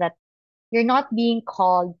understand that you're not being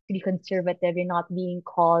called to be conservative. You're not being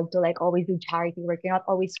called to like always do charity work. You're not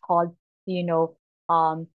always called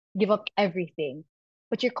to, give up everything.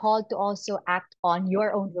 But you're called to also act on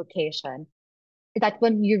your own vocation. That's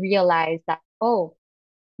when you realize that, oh,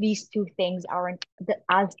 these two things aren't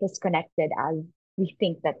as disconnected as we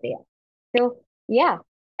think that they are. So yeah,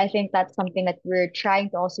 I think that's something that we're trying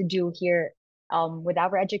to also do here with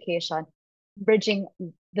our education, bridging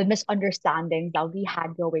the misunderstandings that we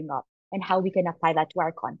had growing up and how we can apply that to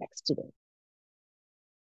our context today.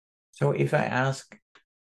 So if I ask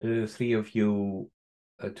the three of you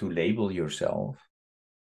to label yourself,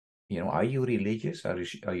 are you religious?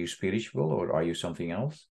 Are you spiritual, or are you something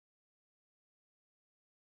else?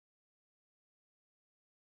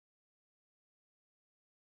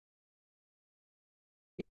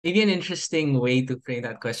 Maybe an interesting way to frame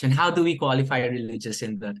that question. How do we qualify religious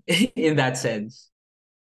in the in that sense?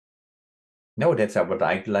 No, that's what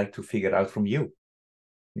I'd like to figure out from you.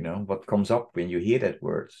 What comes up when you hear that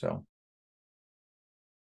word. So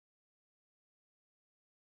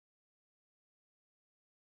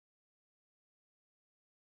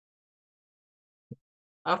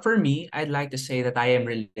For me, I'd like to say that I am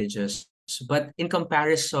religious, but in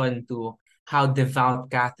comparison to how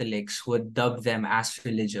devout Catholics would dub them as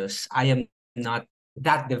religious. I am not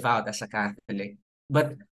that devout as a Catholic,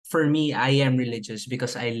 but for me, I am religious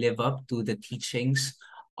because I live up to the teachings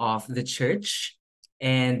of the church,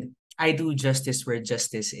 and I do justice where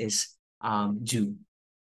justice is due.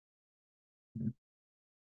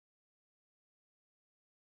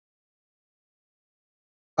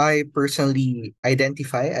 I personally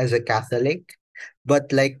identify as a Catholic,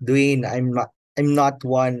 but like Duane, I'm not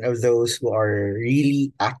one of those who are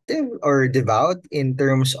really active or devout in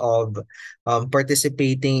terms of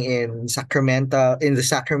participating in the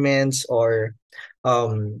sacraments or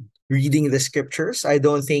reading the scriptures. I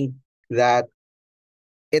don't think that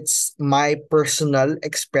it's my personal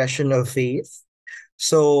expression of faith.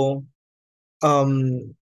 So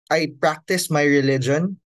um I practice my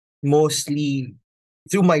religion mostly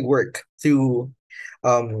through my work, through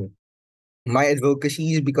um my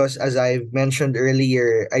advocacies, because as I've mentioned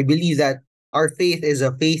earlier, I believe that our faith is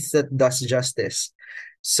a faith that does justice.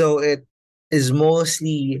 So it is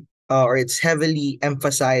mostly or it's heavily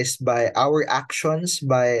emphasized by our actions,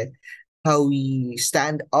 by how we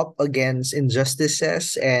stand up against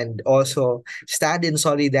injustices and also stand in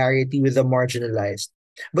solidarity with the marginalized.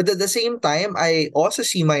 But at the same time, I also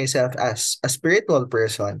see myself as a spiritual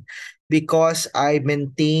person because I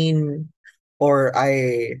maintain or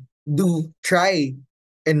I do try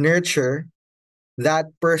and nurture that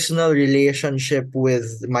personal relationship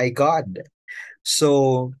with my God.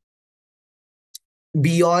 So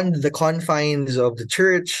beyond the confines of the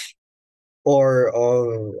church or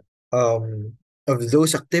of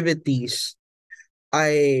those activities,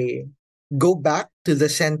 I go back to the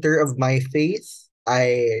center of my faith.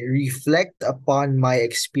 I reflect upon my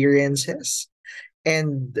experiences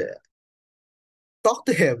and talk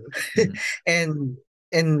to him Mhm. and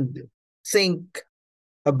and think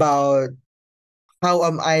about how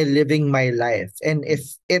am I living my life, and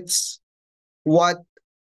what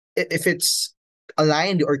if it's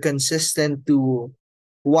aligned or consistent to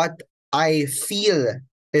what I feel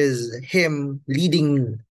is him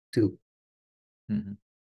leading to. Mhm.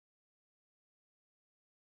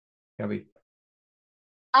 Gabby.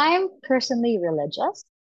 I'm personally religious.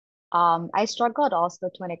 I struggled also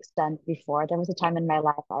to an extent before. There was a time in my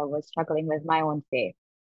life I was struggling with my own faith.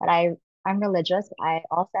 But I'm religious. I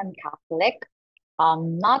also am Catholic.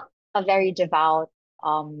 Not a very devout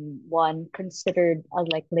one considered as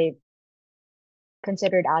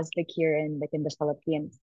the here in the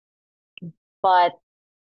Philippines. But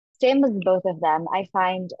same as both of them, I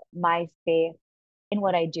find my faith in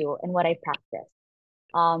what I do and what I practice.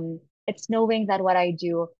 It's knowing that what I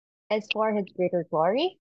do is for His greater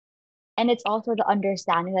glory, and it's also the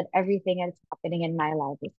understanding that everything that's happening in my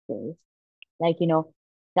life is grace. Like,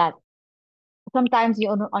 that sometimes you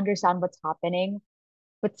don't understand what's happening,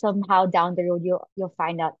 but somehow down the road you'll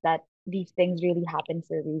find out that these things really happen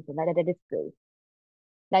for a reason, that it is grace.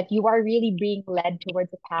 That you are really being led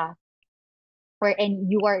towards a path wherein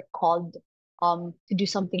you are called to do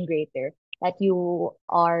something greater. That you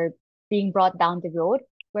are being brought down the road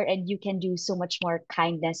wherein you can do so much more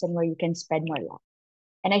kindness and where you can spread more love.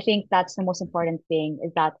 And I think that's the most important thing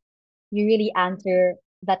is that you really answer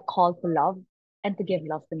that call to love and to give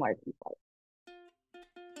love to more people.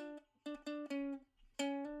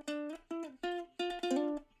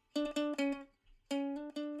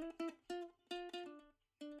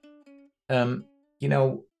 Um, you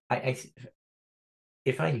know,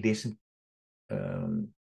 if I listen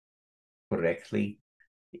um, correctly,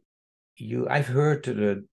 I've heard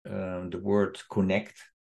the word connect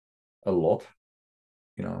a lot.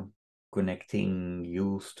 You know, connecting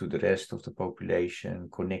youth to the rest of the population,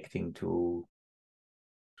 connecting to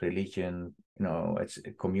religion. It's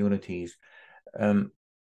communities. Um,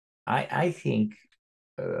 I think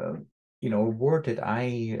a word that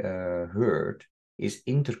I heard is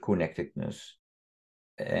interconnectedness.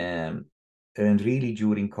 Um, and really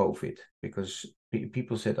during COVID, because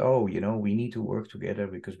people said, oh, we need to work together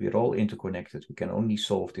because we're all interconnected. We can only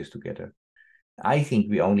solve this together. I think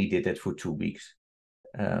we only did that for 2 weeks,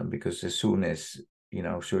 because as soon as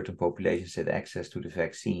certain populations had access to the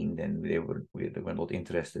vaccine, then they were not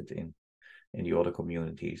interested in the other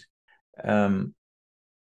communities.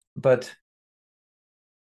 But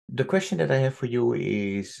the question that I have for you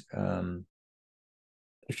is,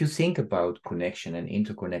 if you think about connection and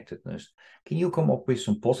interconnectedness, can you come up with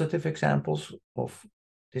some positive examples of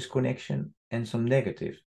this connection and some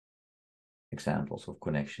negative examples of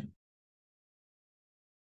connection?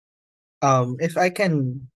 If I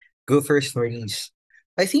can go first, Maurice,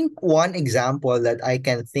 I think one example that I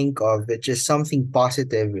can think of, which is something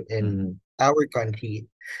positive in our country,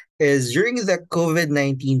 is during the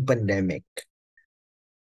COVID-19 pandemic,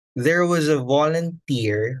 there was a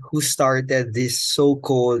volunteer who started this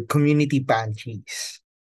so-called community pantries.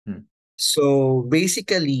 Hmm. So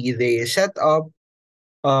basically, they set up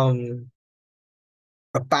um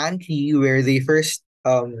a pantry where they first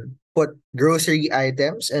put grocery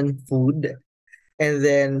items and food, and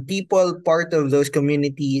then people part of those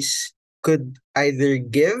communities could either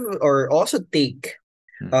give or also take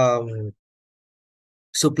Hmm. um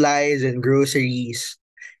supplies and groceries,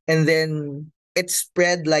 and then it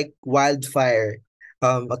spread like wildfire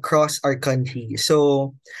across our country.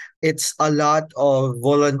 So it's a lot of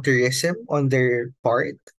volunteerism on their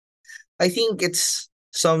part. I think it's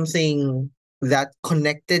something that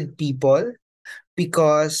connected people,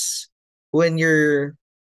 because when you're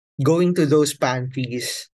going to those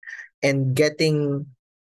pantries and getting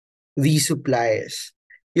these supplies,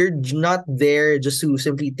 you're not there just to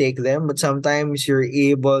simply take them, but sometimes you're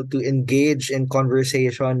able to engage in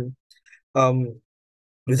conversation um,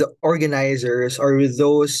 with the organizers or with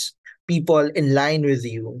those people in line with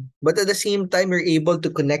you. But at the same time, you're able to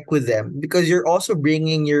connect with them because you're also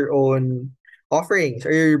bringing your own offerings,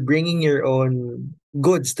 or you're bringing your own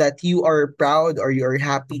goods that you are proud or you are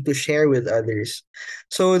happy to share with others.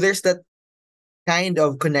 So there's that kind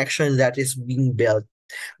of connection that is being built.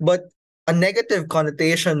 But a negative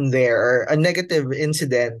connotation there, or a negative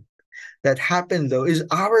incident that happened though, is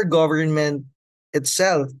our government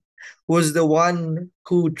itself was the one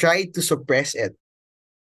who tried to suppress it.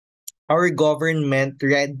 Our government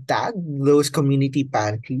red tagged those community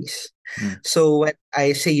pantries. Hmm. So when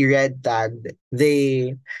I say red tagged,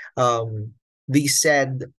 um they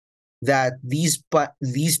said that these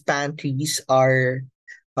pantries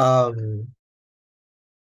um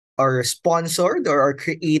are sponsored or are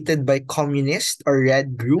created by communist or red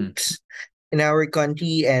Hmm. groups in our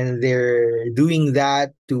country, and they're doing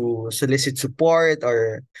that to solicit support,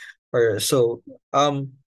 or so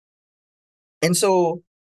and so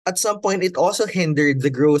at some point it also hindered the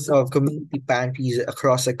growth of community pantries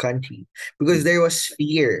across the country because Hmm. there was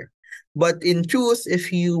fear. But in truth,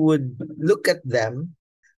 if you would look at them,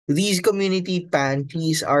 these community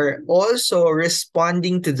pantries are also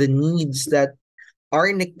responding to the needs that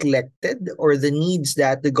are neglected, or the needs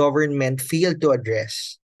that the government failed to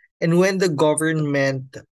address. And when the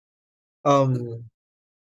government um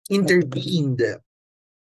intervened,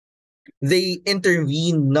 they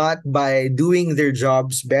intervened not by doing their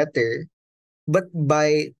jobs better, but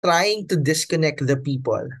by trying to disconnect the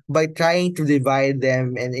people, by trying to divide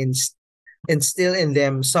them and instill in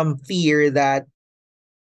them some fear that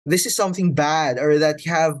this is something bad, or that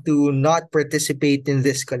you have to not participate in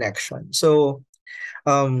this connection. So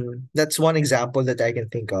that's one example that I can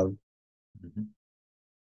think of. Mhm.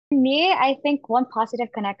 Me, I think one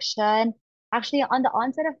positive connection, actually on the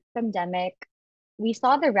onset of pandemic, we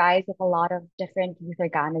saw the rise of a lot of different youth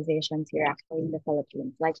organizations here actually in the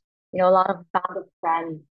Philippines. Like, a lot of band of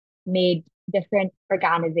friends made different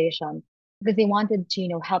organizations because they wanted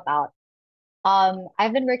to, help out.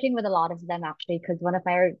 I've been working with a lot of them actually because one of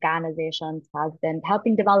my organizations has been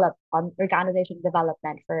helping develop organization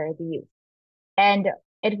development for the youth. And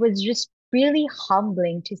it was just really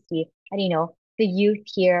humbling to see that, the youth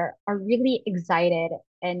here are really excited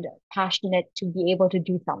and passionate to be able to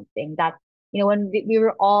do something that, when we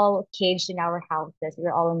were all caged in our houses, we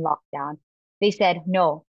were all in lockdown, they said,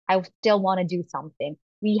 no, I still want to do something.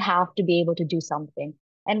 We have to be able to do something.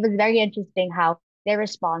 And it was very interesting how their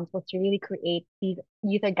response was to really create these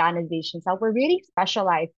youth organizations that were really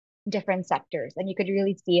specialized in different sectors. And you could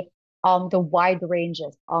really see the wide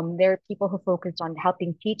ranges. There are people who focused on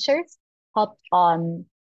helping teachers, helped on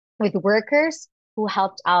with workers, who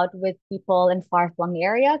helped out with people in far-flung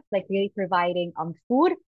areas, like really providing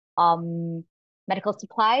food, um medical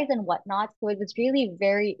supplies and whatnot. So it was really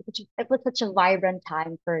it was such a vibrant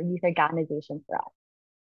time for youth organizations for us.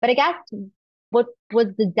 But I guess what was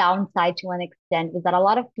the downside to an extent was that a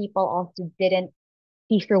lot of people also didn't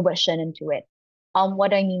see fruition into it.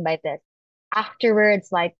 What do I mean by this? Afterwards,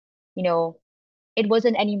 like, you know, it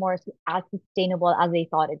wasn't anymore as sustainable as they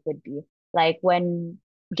thought it would be. Like when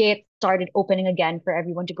gates started opening again for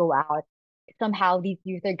everyone to go out, somehow these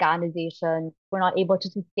youth organizations were not able to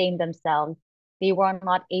sustain themselves. They were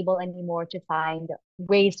not able anymore to find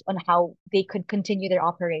ways on how they could continue their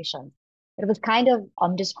operations. It was kind of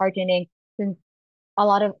disheartening since a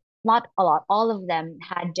lot of not a lot, all of them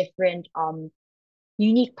had different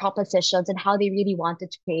unique propositions and how they really wanted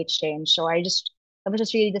to create change. So it was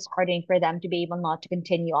just really disheartening for them to be able not to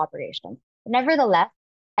continue operations. But nevertheless,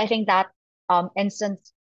 I think that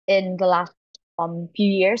instance in the last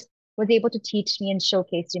few years was able to teach me and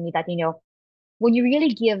showcase to me that, when you really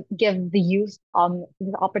give the youth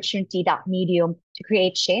the opportunity, that medium to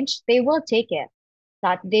create change, they will take it.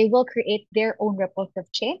 That they will create their own ripples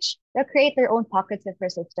of change. They'll create their own pockets of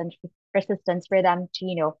persistence for them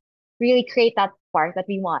to, really create that spark that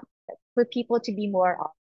we want, for people to be more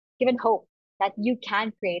given hope that you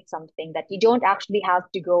can create something, that you don't actually have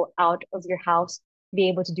to go out of your house to be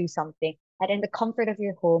able to do something, that in the comfort of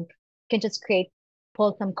your home, you can just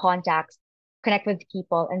pull some contacts, connect with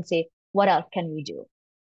people, and say, what else can we do?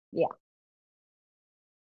 Yeah.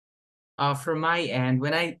 From my end,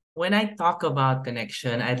 when I talk about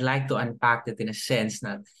connection, I'd like to unpack it in a sense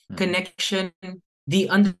that connection, the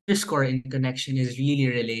underscore in connection is really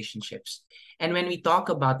relationships. And when we talk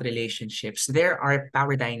about relationships, there are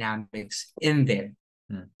power dynamics in there.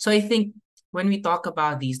 So I think when we talk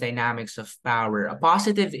about these dynamics of power, a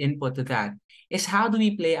positive input to that is how do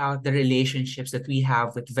we play out the relationships that we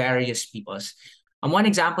have with various peoples. One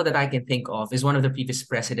example that I can think of is one of the previous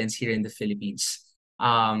presidents here in the Philippines.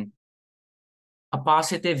 A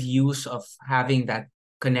positive use of having that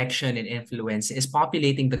connection and influence is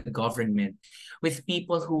populating the government with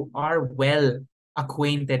people who are well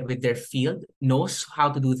acquainted with their field, knows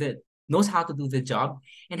how to do the job,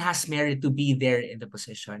 and has merit to be there in the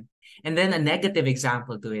position. And then a negative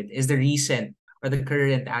example to it is the recent or the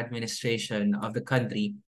current administration of the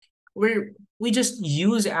country, where we just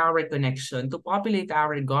use our connection to populate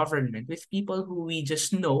our government with people who we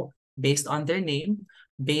just know based on their name,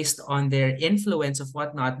 based on their influence of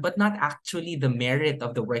whatnot, but not actually the merit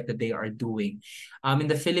of the work that they are doing. In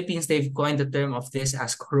the Philippines, they've coined the term of this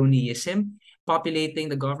as cronyism, populating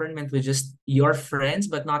the government with just your friends,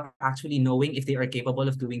 but not actually knowing if they are capable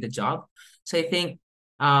of doing the job. So I think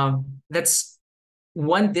that's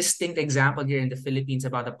one distinct example here in the Philippines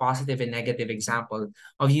about a positive and negative example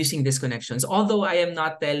of using these connections. Although I am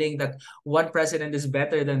not telling that one president is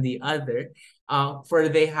better than the other, for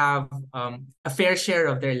they have a fair share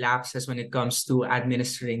of their lapses when it comes to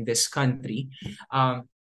administering this country.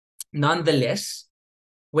 Nonetheless,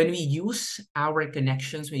 when we use our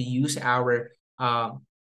connections, we use our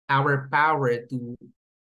power to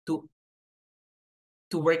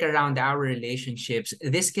to work around our relationships,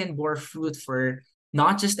 this can bear fruit for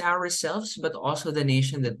not just ourselves, but also the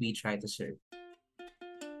nation that we try to serve.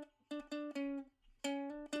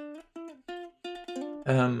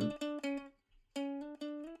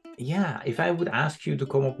 Yeah, if I would ask you to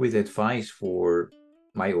come up with advice for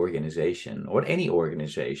my organization or any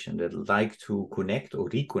organization that would like to connect or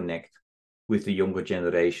reconnect with the younger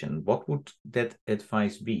generation, what would that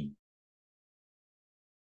advice be?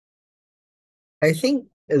 I think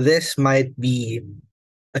this might be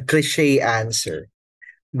a cliche answer,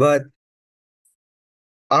 but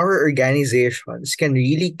our organizations can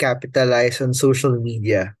really capitalize on social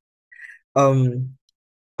media. Um,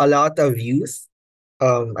 a lot of youth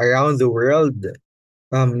around the world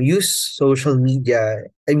use social media.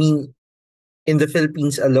 I mean, in the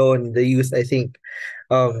Philippines alone, the youth, I think,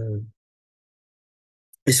 um,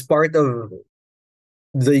 is part of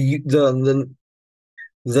the y-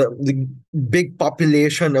 the big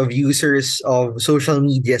population of users of social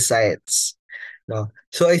media sites. No?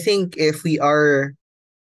 So I think if we are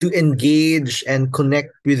to engage and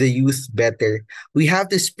connect with the youth better, we have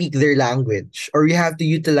to speak their language, or we have to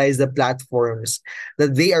utilize the platforms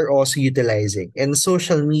that they are also utilizing. And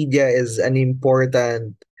social media is an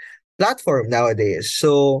important platform nowadays.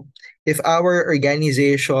 So if our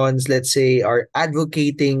organizations, let's say, are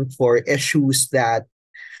advocating for issues that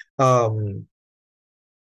um,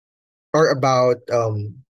 are about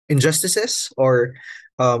injustices, or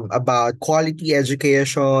about quality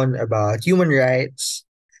education, about human rights,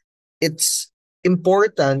 it's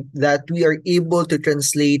important that we are able to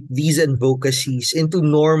translate these advocacies into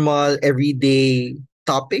normal, everyday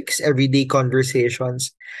topics, everyday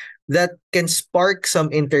conversations that can spark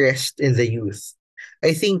some interest in the youth.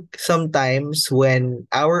 I think sometimes when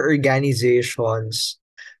our organizations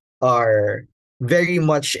are very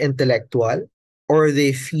much intellectual, or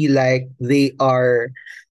they feel like they are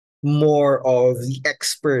more of the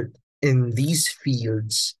expert in these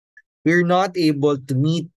fields, we're not able to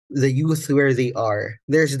meet the youth where they are.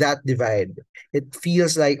 There's that divide. It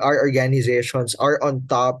feels like our organizations are on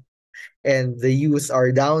top and the youth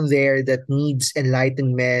are down there that needs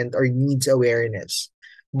enlightenment or needs awareness.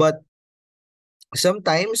 But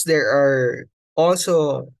sometimes there are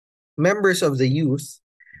also members of the youth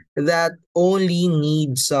that only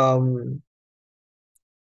need some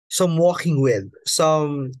walking with.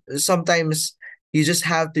 Sometimes you just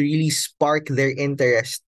have to really spark their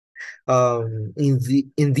interest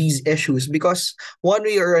in these issues, because one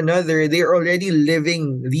way or another they're already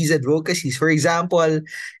living these advocacies. For example,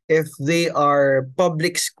 if they are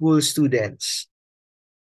public school students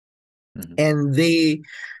and they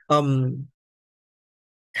um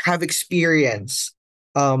have experienced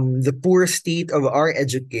the poor state of our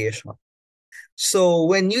education. So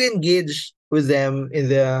when you engage with them in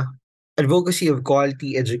the advocacy of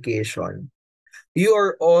quality education, you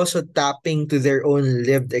are also tapping to their own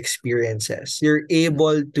lived experiences. You're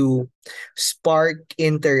able to spark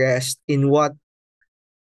interest in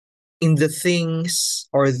the things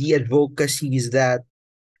or the advocacies that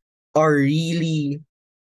are really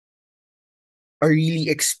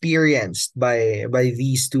experienced by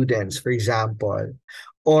these students, for example.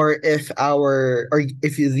 Or if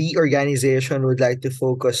the organization would like to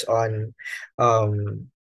focus on um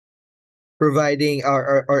providing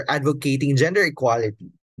or advocating gender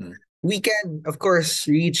equality, we can, of course,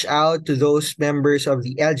 reach out to those members of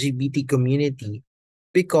the LGBT community,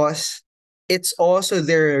 because it's also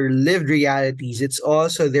their lived realities, it's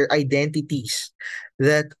also their identities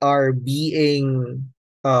that are being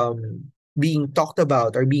talked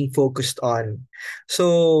about or being focused on.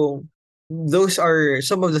 So those are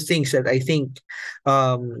some of the things that I think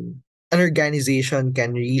an organization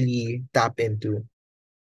can really tap into.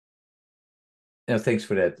 No, thanks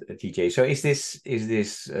for that, TJ. So is this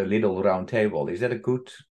a little round table? Is that a good,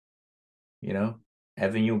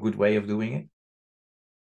 avenue, good way of doing it?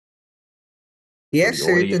 Yes,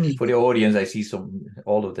 certainly. For the audience, I see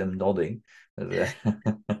all of them nodding.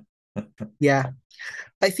 Yeah.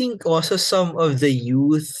 I think also some of the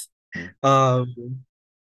youth um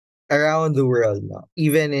around the world now,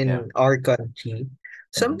 even in our country,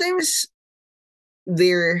 sometimes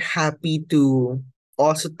they're happy to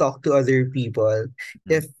also talk to other people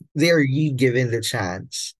if they're really given the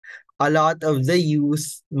chance. A lot of the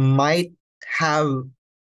youth might have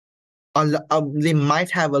they might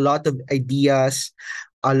have a lot of ideas,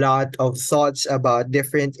 a lot of thoughts about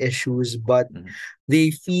different issues, but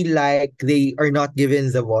they feel like they are not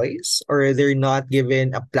given the voice, or they're not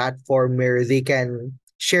given a platform where they can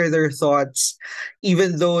share their thoughts,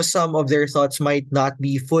 even though some of their thoughts might not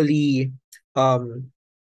be um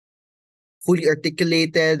fully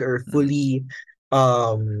articulated or fully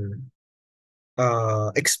um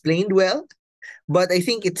explained well. But I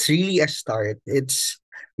think it's really a start. It's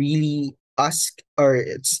really us, or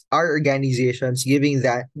it's our organizations giving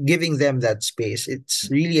them that space. It's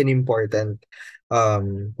really an important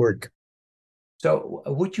work. So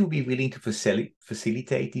would you be willing to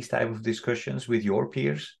facilitate these type of discussions with your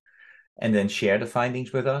peers and then share the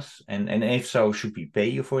findings with us? And if so, should we pay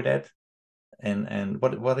you for that? And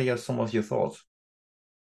what are some of your thoughts?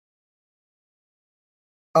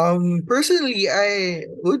 Personally, I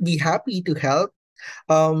would be happy to help.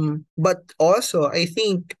 But also, I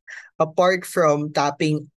think apart from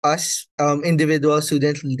tapping us, individual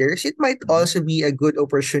student leaders, it might also be a good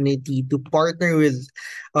opportunity to partner with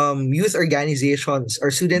youth organizations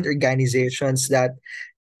or student organizations that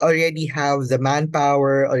already have the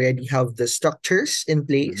manpower, already have the structures in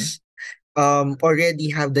place, already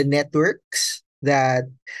have the networks that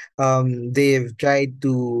they've tried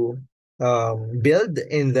to build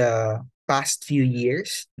in the past few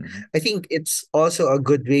years. I think it's also a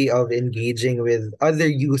good way of engaging with other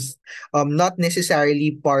youth, not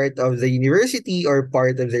necessarily part of the university or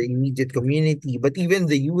part of their immediate community, but even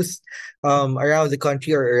the youth around the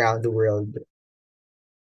country or around the world.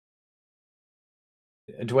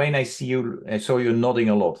 Duane, I saw you nodding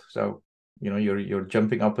a lot. So, you're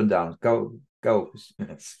jumping up and down. Go,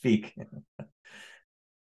 speak.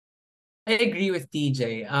 I agree with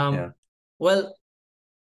TJ. Yeah. Well,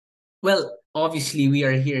 obviously we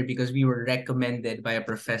are here because we were recommended by a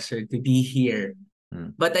professor to be here.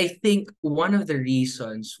 But I think one of the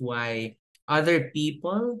reasons why other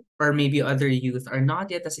people or maybe other youth are not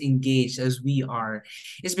yet as engaged as we are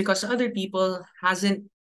is because other people hasn't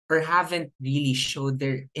or haven't really showed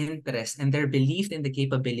their interest and their belief in the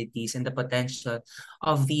capabilities and the potential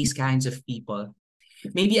of these kinds of people.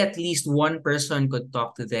 Maybe at least one person could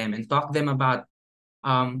talk to them and talk to them about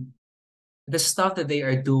um the stuff that they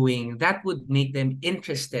are doing that would make them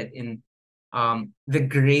interested in the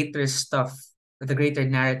greater stuff, the greater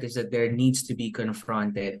narratives that there needs to be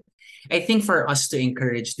confronted. I think for us to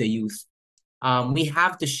encourage the youth, we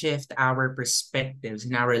have to shift our perspectives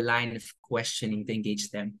and our line of questioning to engage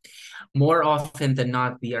them. More often than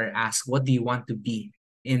not, we are asked, what do you want to be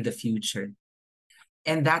in the future?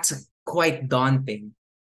 And that's quite daunting,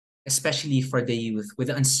 especially for the youth with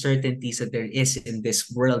the uncertainties that there is in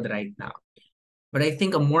this world right now. But I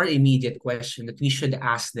think a more immediate question that we should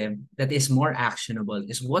ask them that is more actionable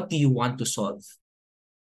is, what do you want to solve?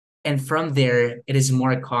 And from there, it is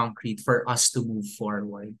more concrete for us to move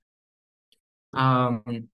forward.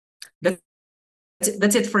 That's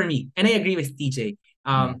that's it for me. And I agree with TJ.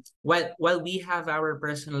 While we have our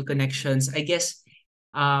personal connections, I guess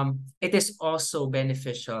it is also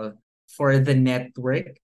beneficial for the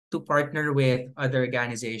network to partner with other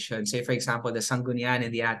organizations, say for example the Sanggunian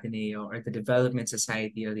and the Ateneo, or the Development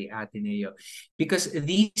Society of the Ateneo, because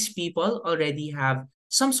these people already have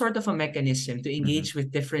some sort of a mechanism to engage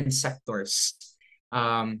with different sectors,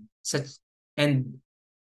 such and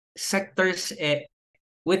sectors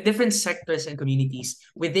with different sectors and communities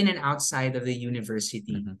within and outside of the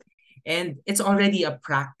university. And it's already a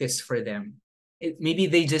practice for them. Maybe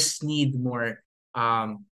they just need more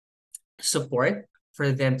support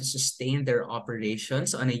for them to sustain their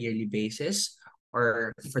operations on a yearly basis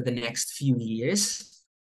or for the next few years.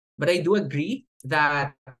 But I do agree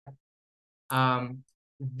that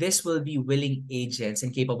this will be willing agents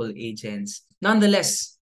and capable agents.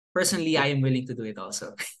 Nonetheless, personally, I am willing to do it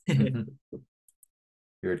also.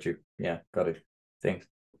 Heard you. Yeah, got it. Thanks.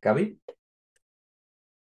 Gabby?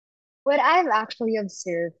 What I've actually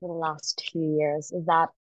observed for the last few years is that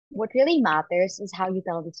what really matters is how you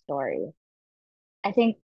tell the story. I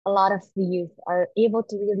think a lot of the youth are able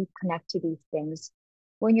to really connect to these things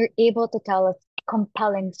when you're able to tell a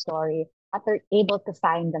compelling story that they're able to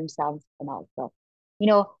find themselves in also.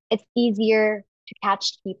 It's easier to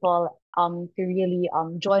catch people to really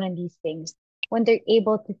join on these things when they're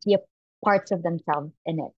able to see parts of themselves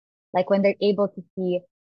in it. Like when they're able to see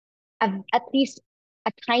at least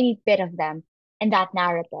a tiny bit of them in that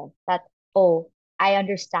narrative that, oh, I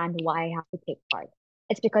understand why I have to take part.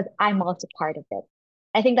 It's because I'm also part of it.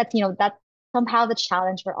 I think that's somehow the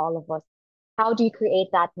challenge for all of us. How do you create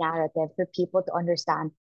that narrative for people to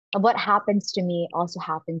understand that what happens to me also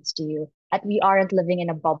happens to you? That we aren't living in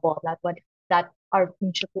a bubble, that are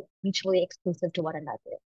mutually exclusive to one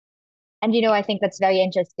another. And I think that's very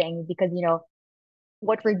interesting because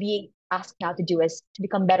what we're being asked now to do is to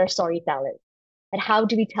become better storytellers. And how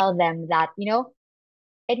do we tell them that,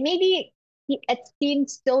 it may be, it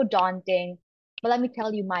seems so daunting, but let me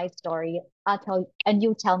tell you my story. I'll tell you, and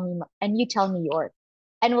you tell me yours.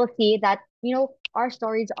 And we'll see that, our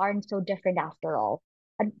stories aren't so different after all.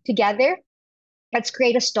 And together, let's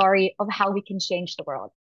create a story of how we can change the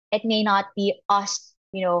world. It may not be us,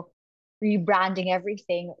 rebranding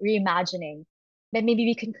everything, reimagining, but maybe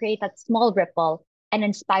we can create that small ripple and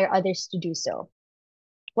inspire others to do so.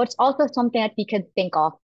 What's also something that we could think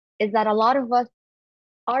of is that a lot of us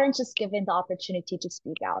aren't just given the opportunity to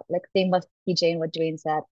speak out. Like same with TJ and what Duane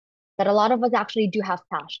said, that a lot of us actually do have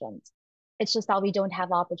passions. It's just that we don't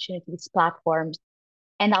have opportunities, platforms,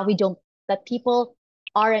 and that people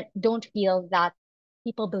don't feel that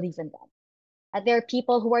people believe in them. That there are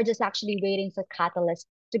people who are just actually waiting for catalysts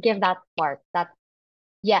to give that spark that,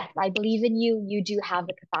 yes, I believe in you. You do have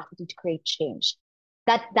the capacity to create change.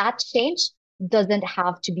 That change doesn't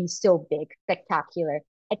have to be so big, spectacular.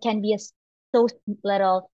 It can be so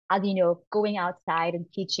little as going outside and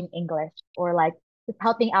teaching English or like just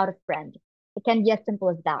helping out a friend. It can be as simple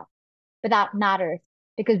as that. But that matters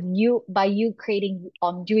because by you creating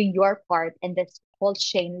doing your part in this whole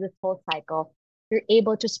chain, this whole cycle, you're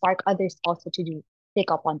able to spark others also to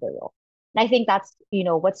take up on the role. And I think that's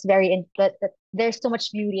what's that there's so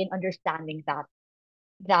much beauty in understanding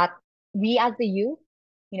that we as the youth,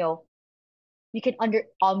 you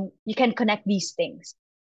can connect these things.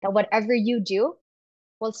 That whatever you do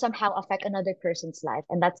will somehow affect another person's life.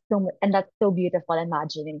 And that's so beautiful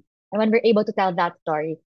imagining. And when we're able to tell that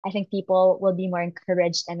story, I think people will be more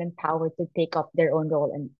encouraged and empowered to take up their own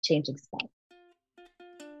role in changing society.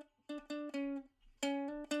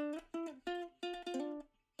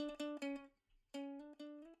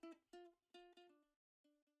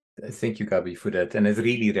 Thank you, Gabby, for that. And it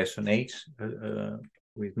really resonates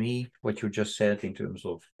with me, what you just said in terms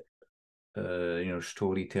of,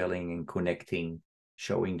 storytelling and connecting,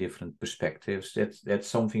 showing different perspectives. That's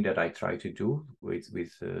something that I try to do with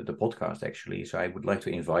the podcast, actually. So I would like to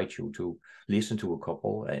invite you to listen to a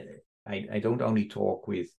couple. I don't only talk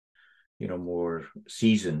with, more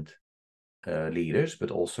seasoned leaders,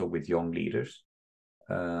 but also with young leaders.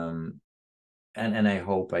 And I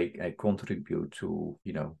hope I contribute to,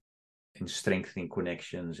 in strengthening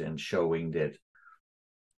connections and showing that,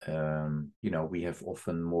 we have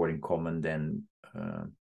often more in common than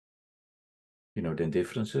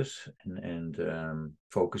differences, and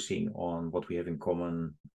focusing on what we have in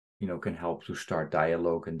common, can help to start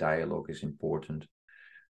dialogue, and dialogue is important.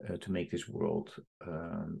 to make this world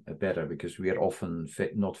better, because we are often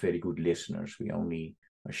not very good listeners. We only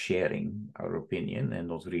are sharing our opinion and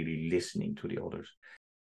not really listening to the others.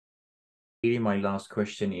 Really, my last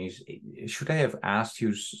question is, should I have asked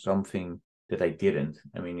you something that I didn't?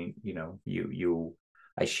 I mean,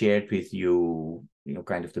 I shared with you,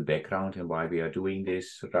 kind of the background and why we are doing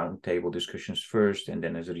this roundtable discussions first, and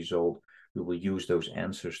then as a result, we will use those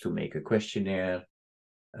answers to make a questionnaire,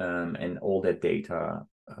 and all that data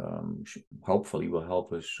hopefully will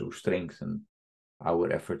help us to strengthen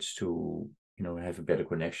our efforts to, have a better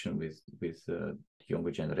connection with the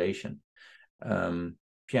younger generation.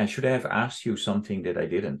 Yeah, should I have asked you something that I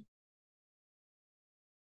didn't?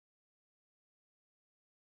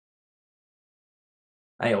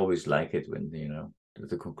 I always like it when,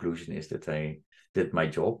 the conclusion is that I did my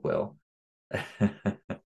job well.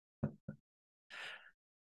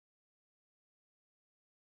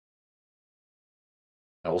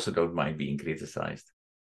 I also don't mind being criticized.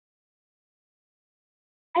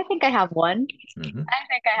 I think I have one. Mm-hmm. I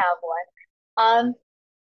think I have one.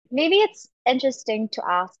 Maybe it's interesting to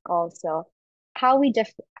ask also how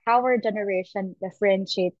our generation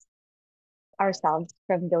differentiates ourselves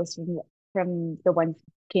from from the ones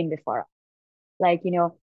who came before us. Like,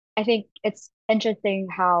 I think it's interesting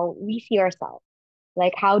how we see ourselves.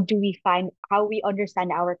 Like, how we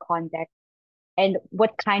understand our context and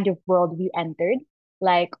what kind of world we entered,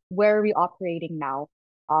 like where are we operating now?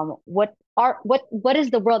 What is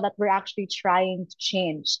the world that we're actually trying to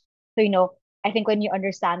change? So, I think when you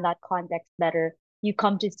understand that context better, you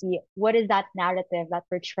come to see what is that narrative that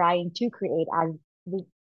we're trying to create as the,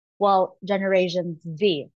 well, Generation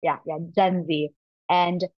Z, yeah, Gen Z,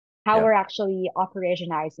 and how Yeah. we're actually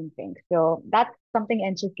operationalizing things. So that's something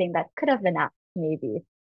interesting that could have been asked, maybe.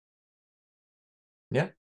 Yeah.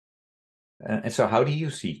 And so how do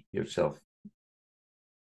you see yourself?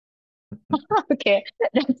 Okay,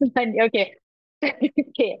 that's funny. Okay.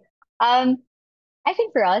 Okay. Um, I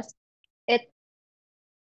think for us, it's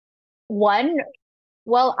one,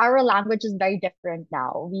 well, our language is very different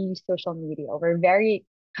now. We use social media. We're very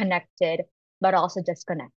connected, but also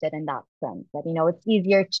disconnected in that sense. That, it's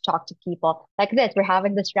easier to talk to people like this. We're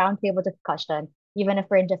having this roundtable discussion, even if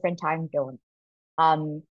we're in different time zones.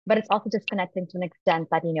 But it's also disconnecting to an extent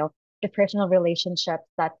that, the personal relationships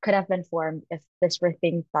that could have been formed if this were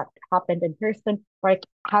things that happened in person, or like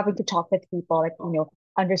having to talk with people, like,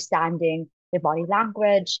 understanding their body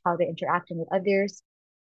language, how they're interacting with others.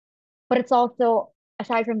 But it's also,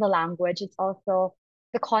 aside from the language, it's also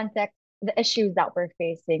the context, the issues that we're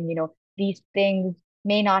facing. These things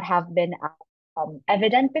may not have been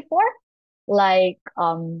evident before. Like,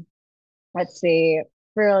 let's say,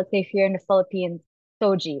 let's say if you're in the Philippines,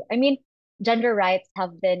 soji. I mean, gender rights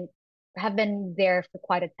have been there for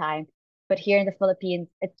quite a time, but here in the Philippines,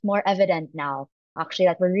 it's more evident now, actually,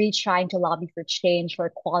 that we're really trying to lobby for change, for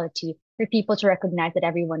equality, for people to recognize that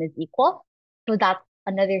everyone is equal. So that's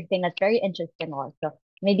another thing that's very interesting also.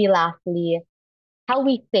 Maybe lastly, how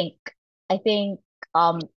we think. I think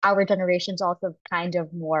our generation's also kind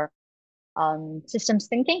of more systems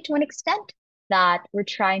thinking to an extent, that we're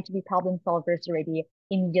trying to be problem solvers already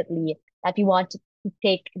immediately, that we want to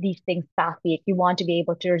take these things fastly, if you want to be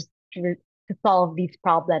able to solve these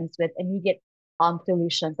problems with immediate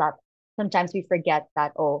solutions, that sometimes we forget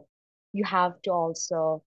that, oh, you have to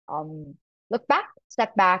also look back,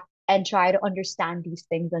 step back, and try to understand these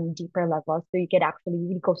things on a deeper level so you can actually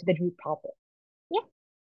really go to the root problem. Yeah,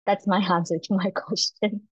 that's my answer to my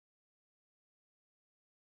question.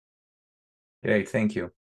 Great, thank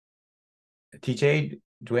you. TJ,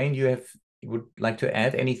 Duane, you would like to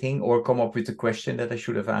add anything or come up with a question that I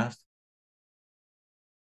should have asked?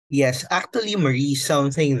 Yes, actually, Marie,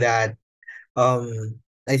 something that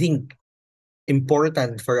I think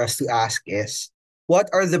important for us to ask is, what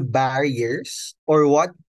are the barriers, or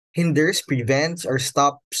what hinders, prevents, or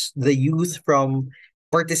stops the youth from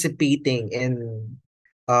participating in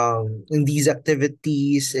these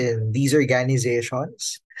activities, in these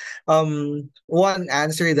organizations? One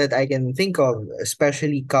answer that I can think of,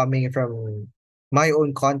 especially coming from my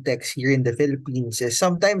own context here in the Philippines, is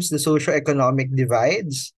sometimes the socioeconomic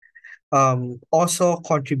divides also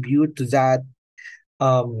contribute to that,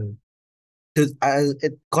 um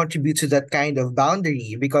it contributes to that kind of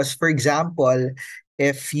boundary. Because, for example,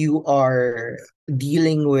 if you are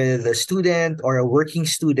dealing with a student or a working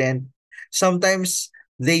student, sometimes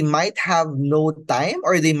they might have no time,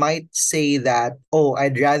 or they might say that, oh,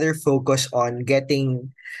 I'd rather focus on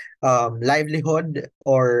getting livelihood,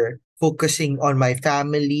 or focusing on my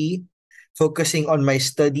family, focusing on my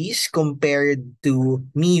studies compared to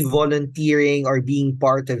me volunteering or being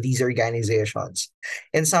part of these organizations.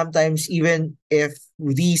 And sometimes, even if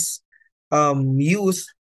these youth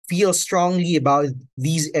feel strongly about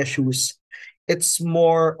these issues, it's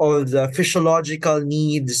more of the physiological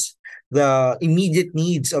needs, the immediate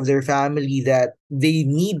needs of their family that they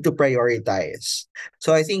need to prioritize.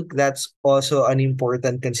 So I think that's also an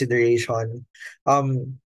important consideration.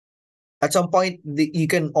 Um, at some point, you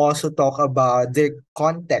can also talk about their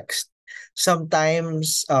context.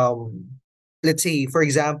 Sometimes, let's say, for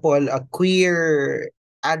example, a queer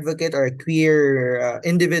advocate or a queer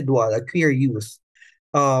individual, a queer youth,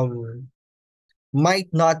 um,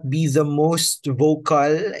 might not be the most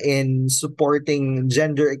vocal in supporting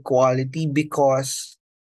gender equality because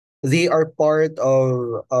they are part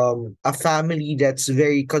of a family that's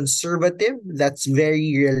very conservative, that's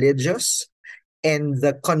very religious, and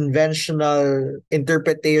the conventional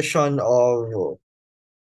interpretation of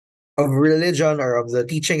religion or of the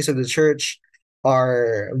teachings of the church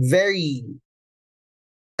are very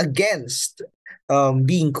against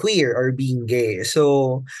being queer or being gay.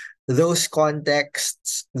 So those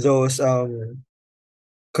contexts, those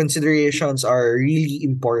considerations are really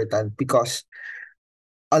important because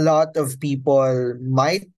a lot of people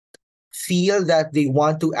might feel that they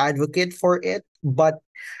want to advocate for it, but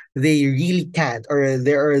they really can't, or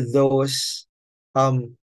there are those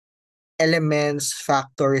um elements,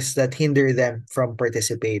 factors that hinder them from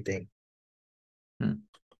participating.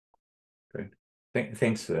 Great.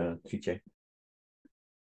 Thanks, TJ.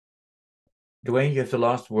 Duane, you have the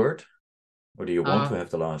last word? Or do you want to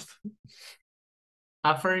have the last?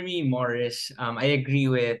 For me, Morris, I agree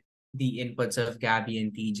with the inputs of Gabby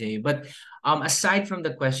and TJ. But aside from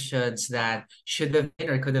the questions that should have been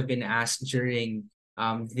or could have been asked during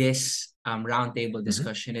this roundtable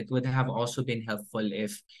discussion, it would have also been helpful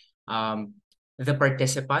if the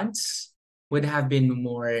participants would have been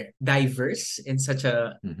more diverse in such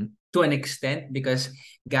a to an extent, because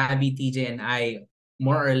Gabby, TJ, and I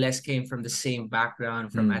more or less came from the same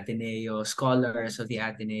background from Ateneo, scholars of the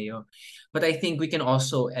Ateneo. But I think we can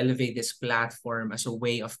also elevate this platform as a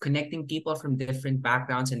way of connecting people from different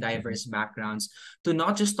backgrounds and diverse backgrounds to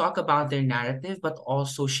not just talk about their narrative, but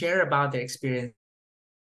also share about their experiences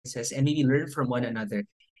and maybe learn from one another.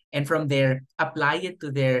 And from there, apply it to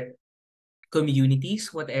their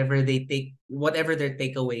communities, whatever their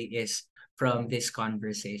takeaway is from this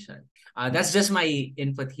conversation. That's just my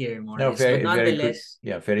input here, Morris. No, But nonetheless, very good.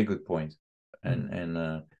 Yeah, very good point. And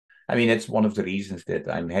I mean, that's one of the reasons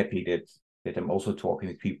that I'm happy that I'm also talking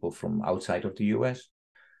with people from outside of the US.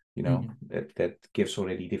 You know, that gives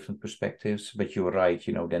already different perspectives. But you're right.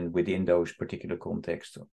 You know, then within those particular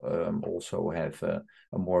contexts, also have a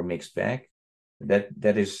more mixed bag.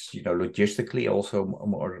 That is, you know, logistically also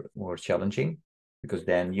more challenging, because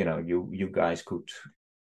then, you know, you guys could,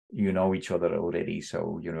 you know, each other already,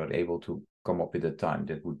 so you're not able to come up with a time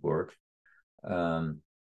that would work.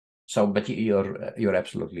 But you're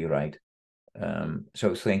absolutely right.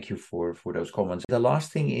 So thank you for those comments. The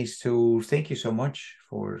last thing is to thank you so much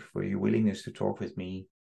for your willingness to talk with me,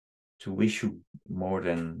 to wish you more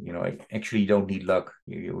than, you know, actually you don't need luck.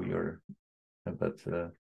 But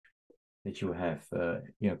that you have,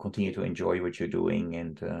 you know, continue to enjoy what you're doing,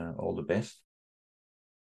 and all the best.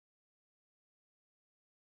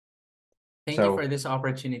 Thank you for this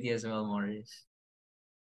opportunity as well, Morris.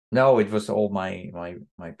 No, it was all my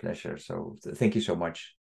pleasure. So thank you so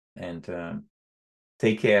much, and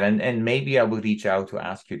take care. And maybe I will reach out to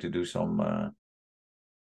ask you to do some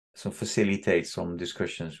facilitate some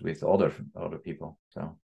discussions with other people.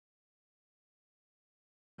 So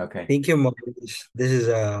okay. Thank you, Morris. This is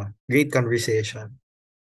a great conversation.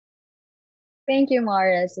 Thank you,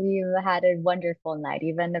 Morris. We've had a wonderful night,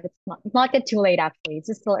 even if it's not yet too late, actually. It's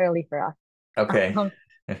just still early for us. Okay.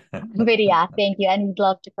 But yeah, thank you. And we'd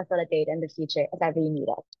love to facilitate in the future if ever you need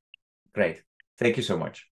us. Great. Thank you so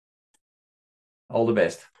much. All the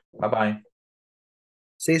best. Bye-bye.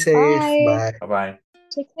 Stay safe. Bye. Bye. Bye-bye.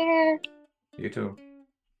 Take care. You too.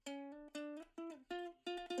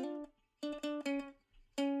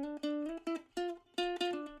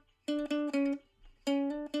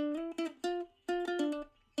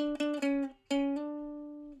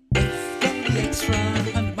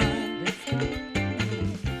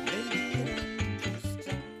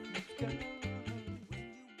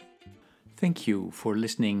 Thank you for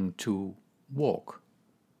listening to Walk,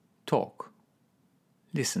 Talk,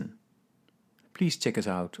 Listen. Please check us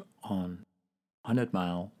out on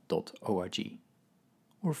 100mile.org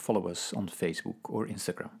or follow us on Facebook or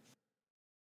Instagram.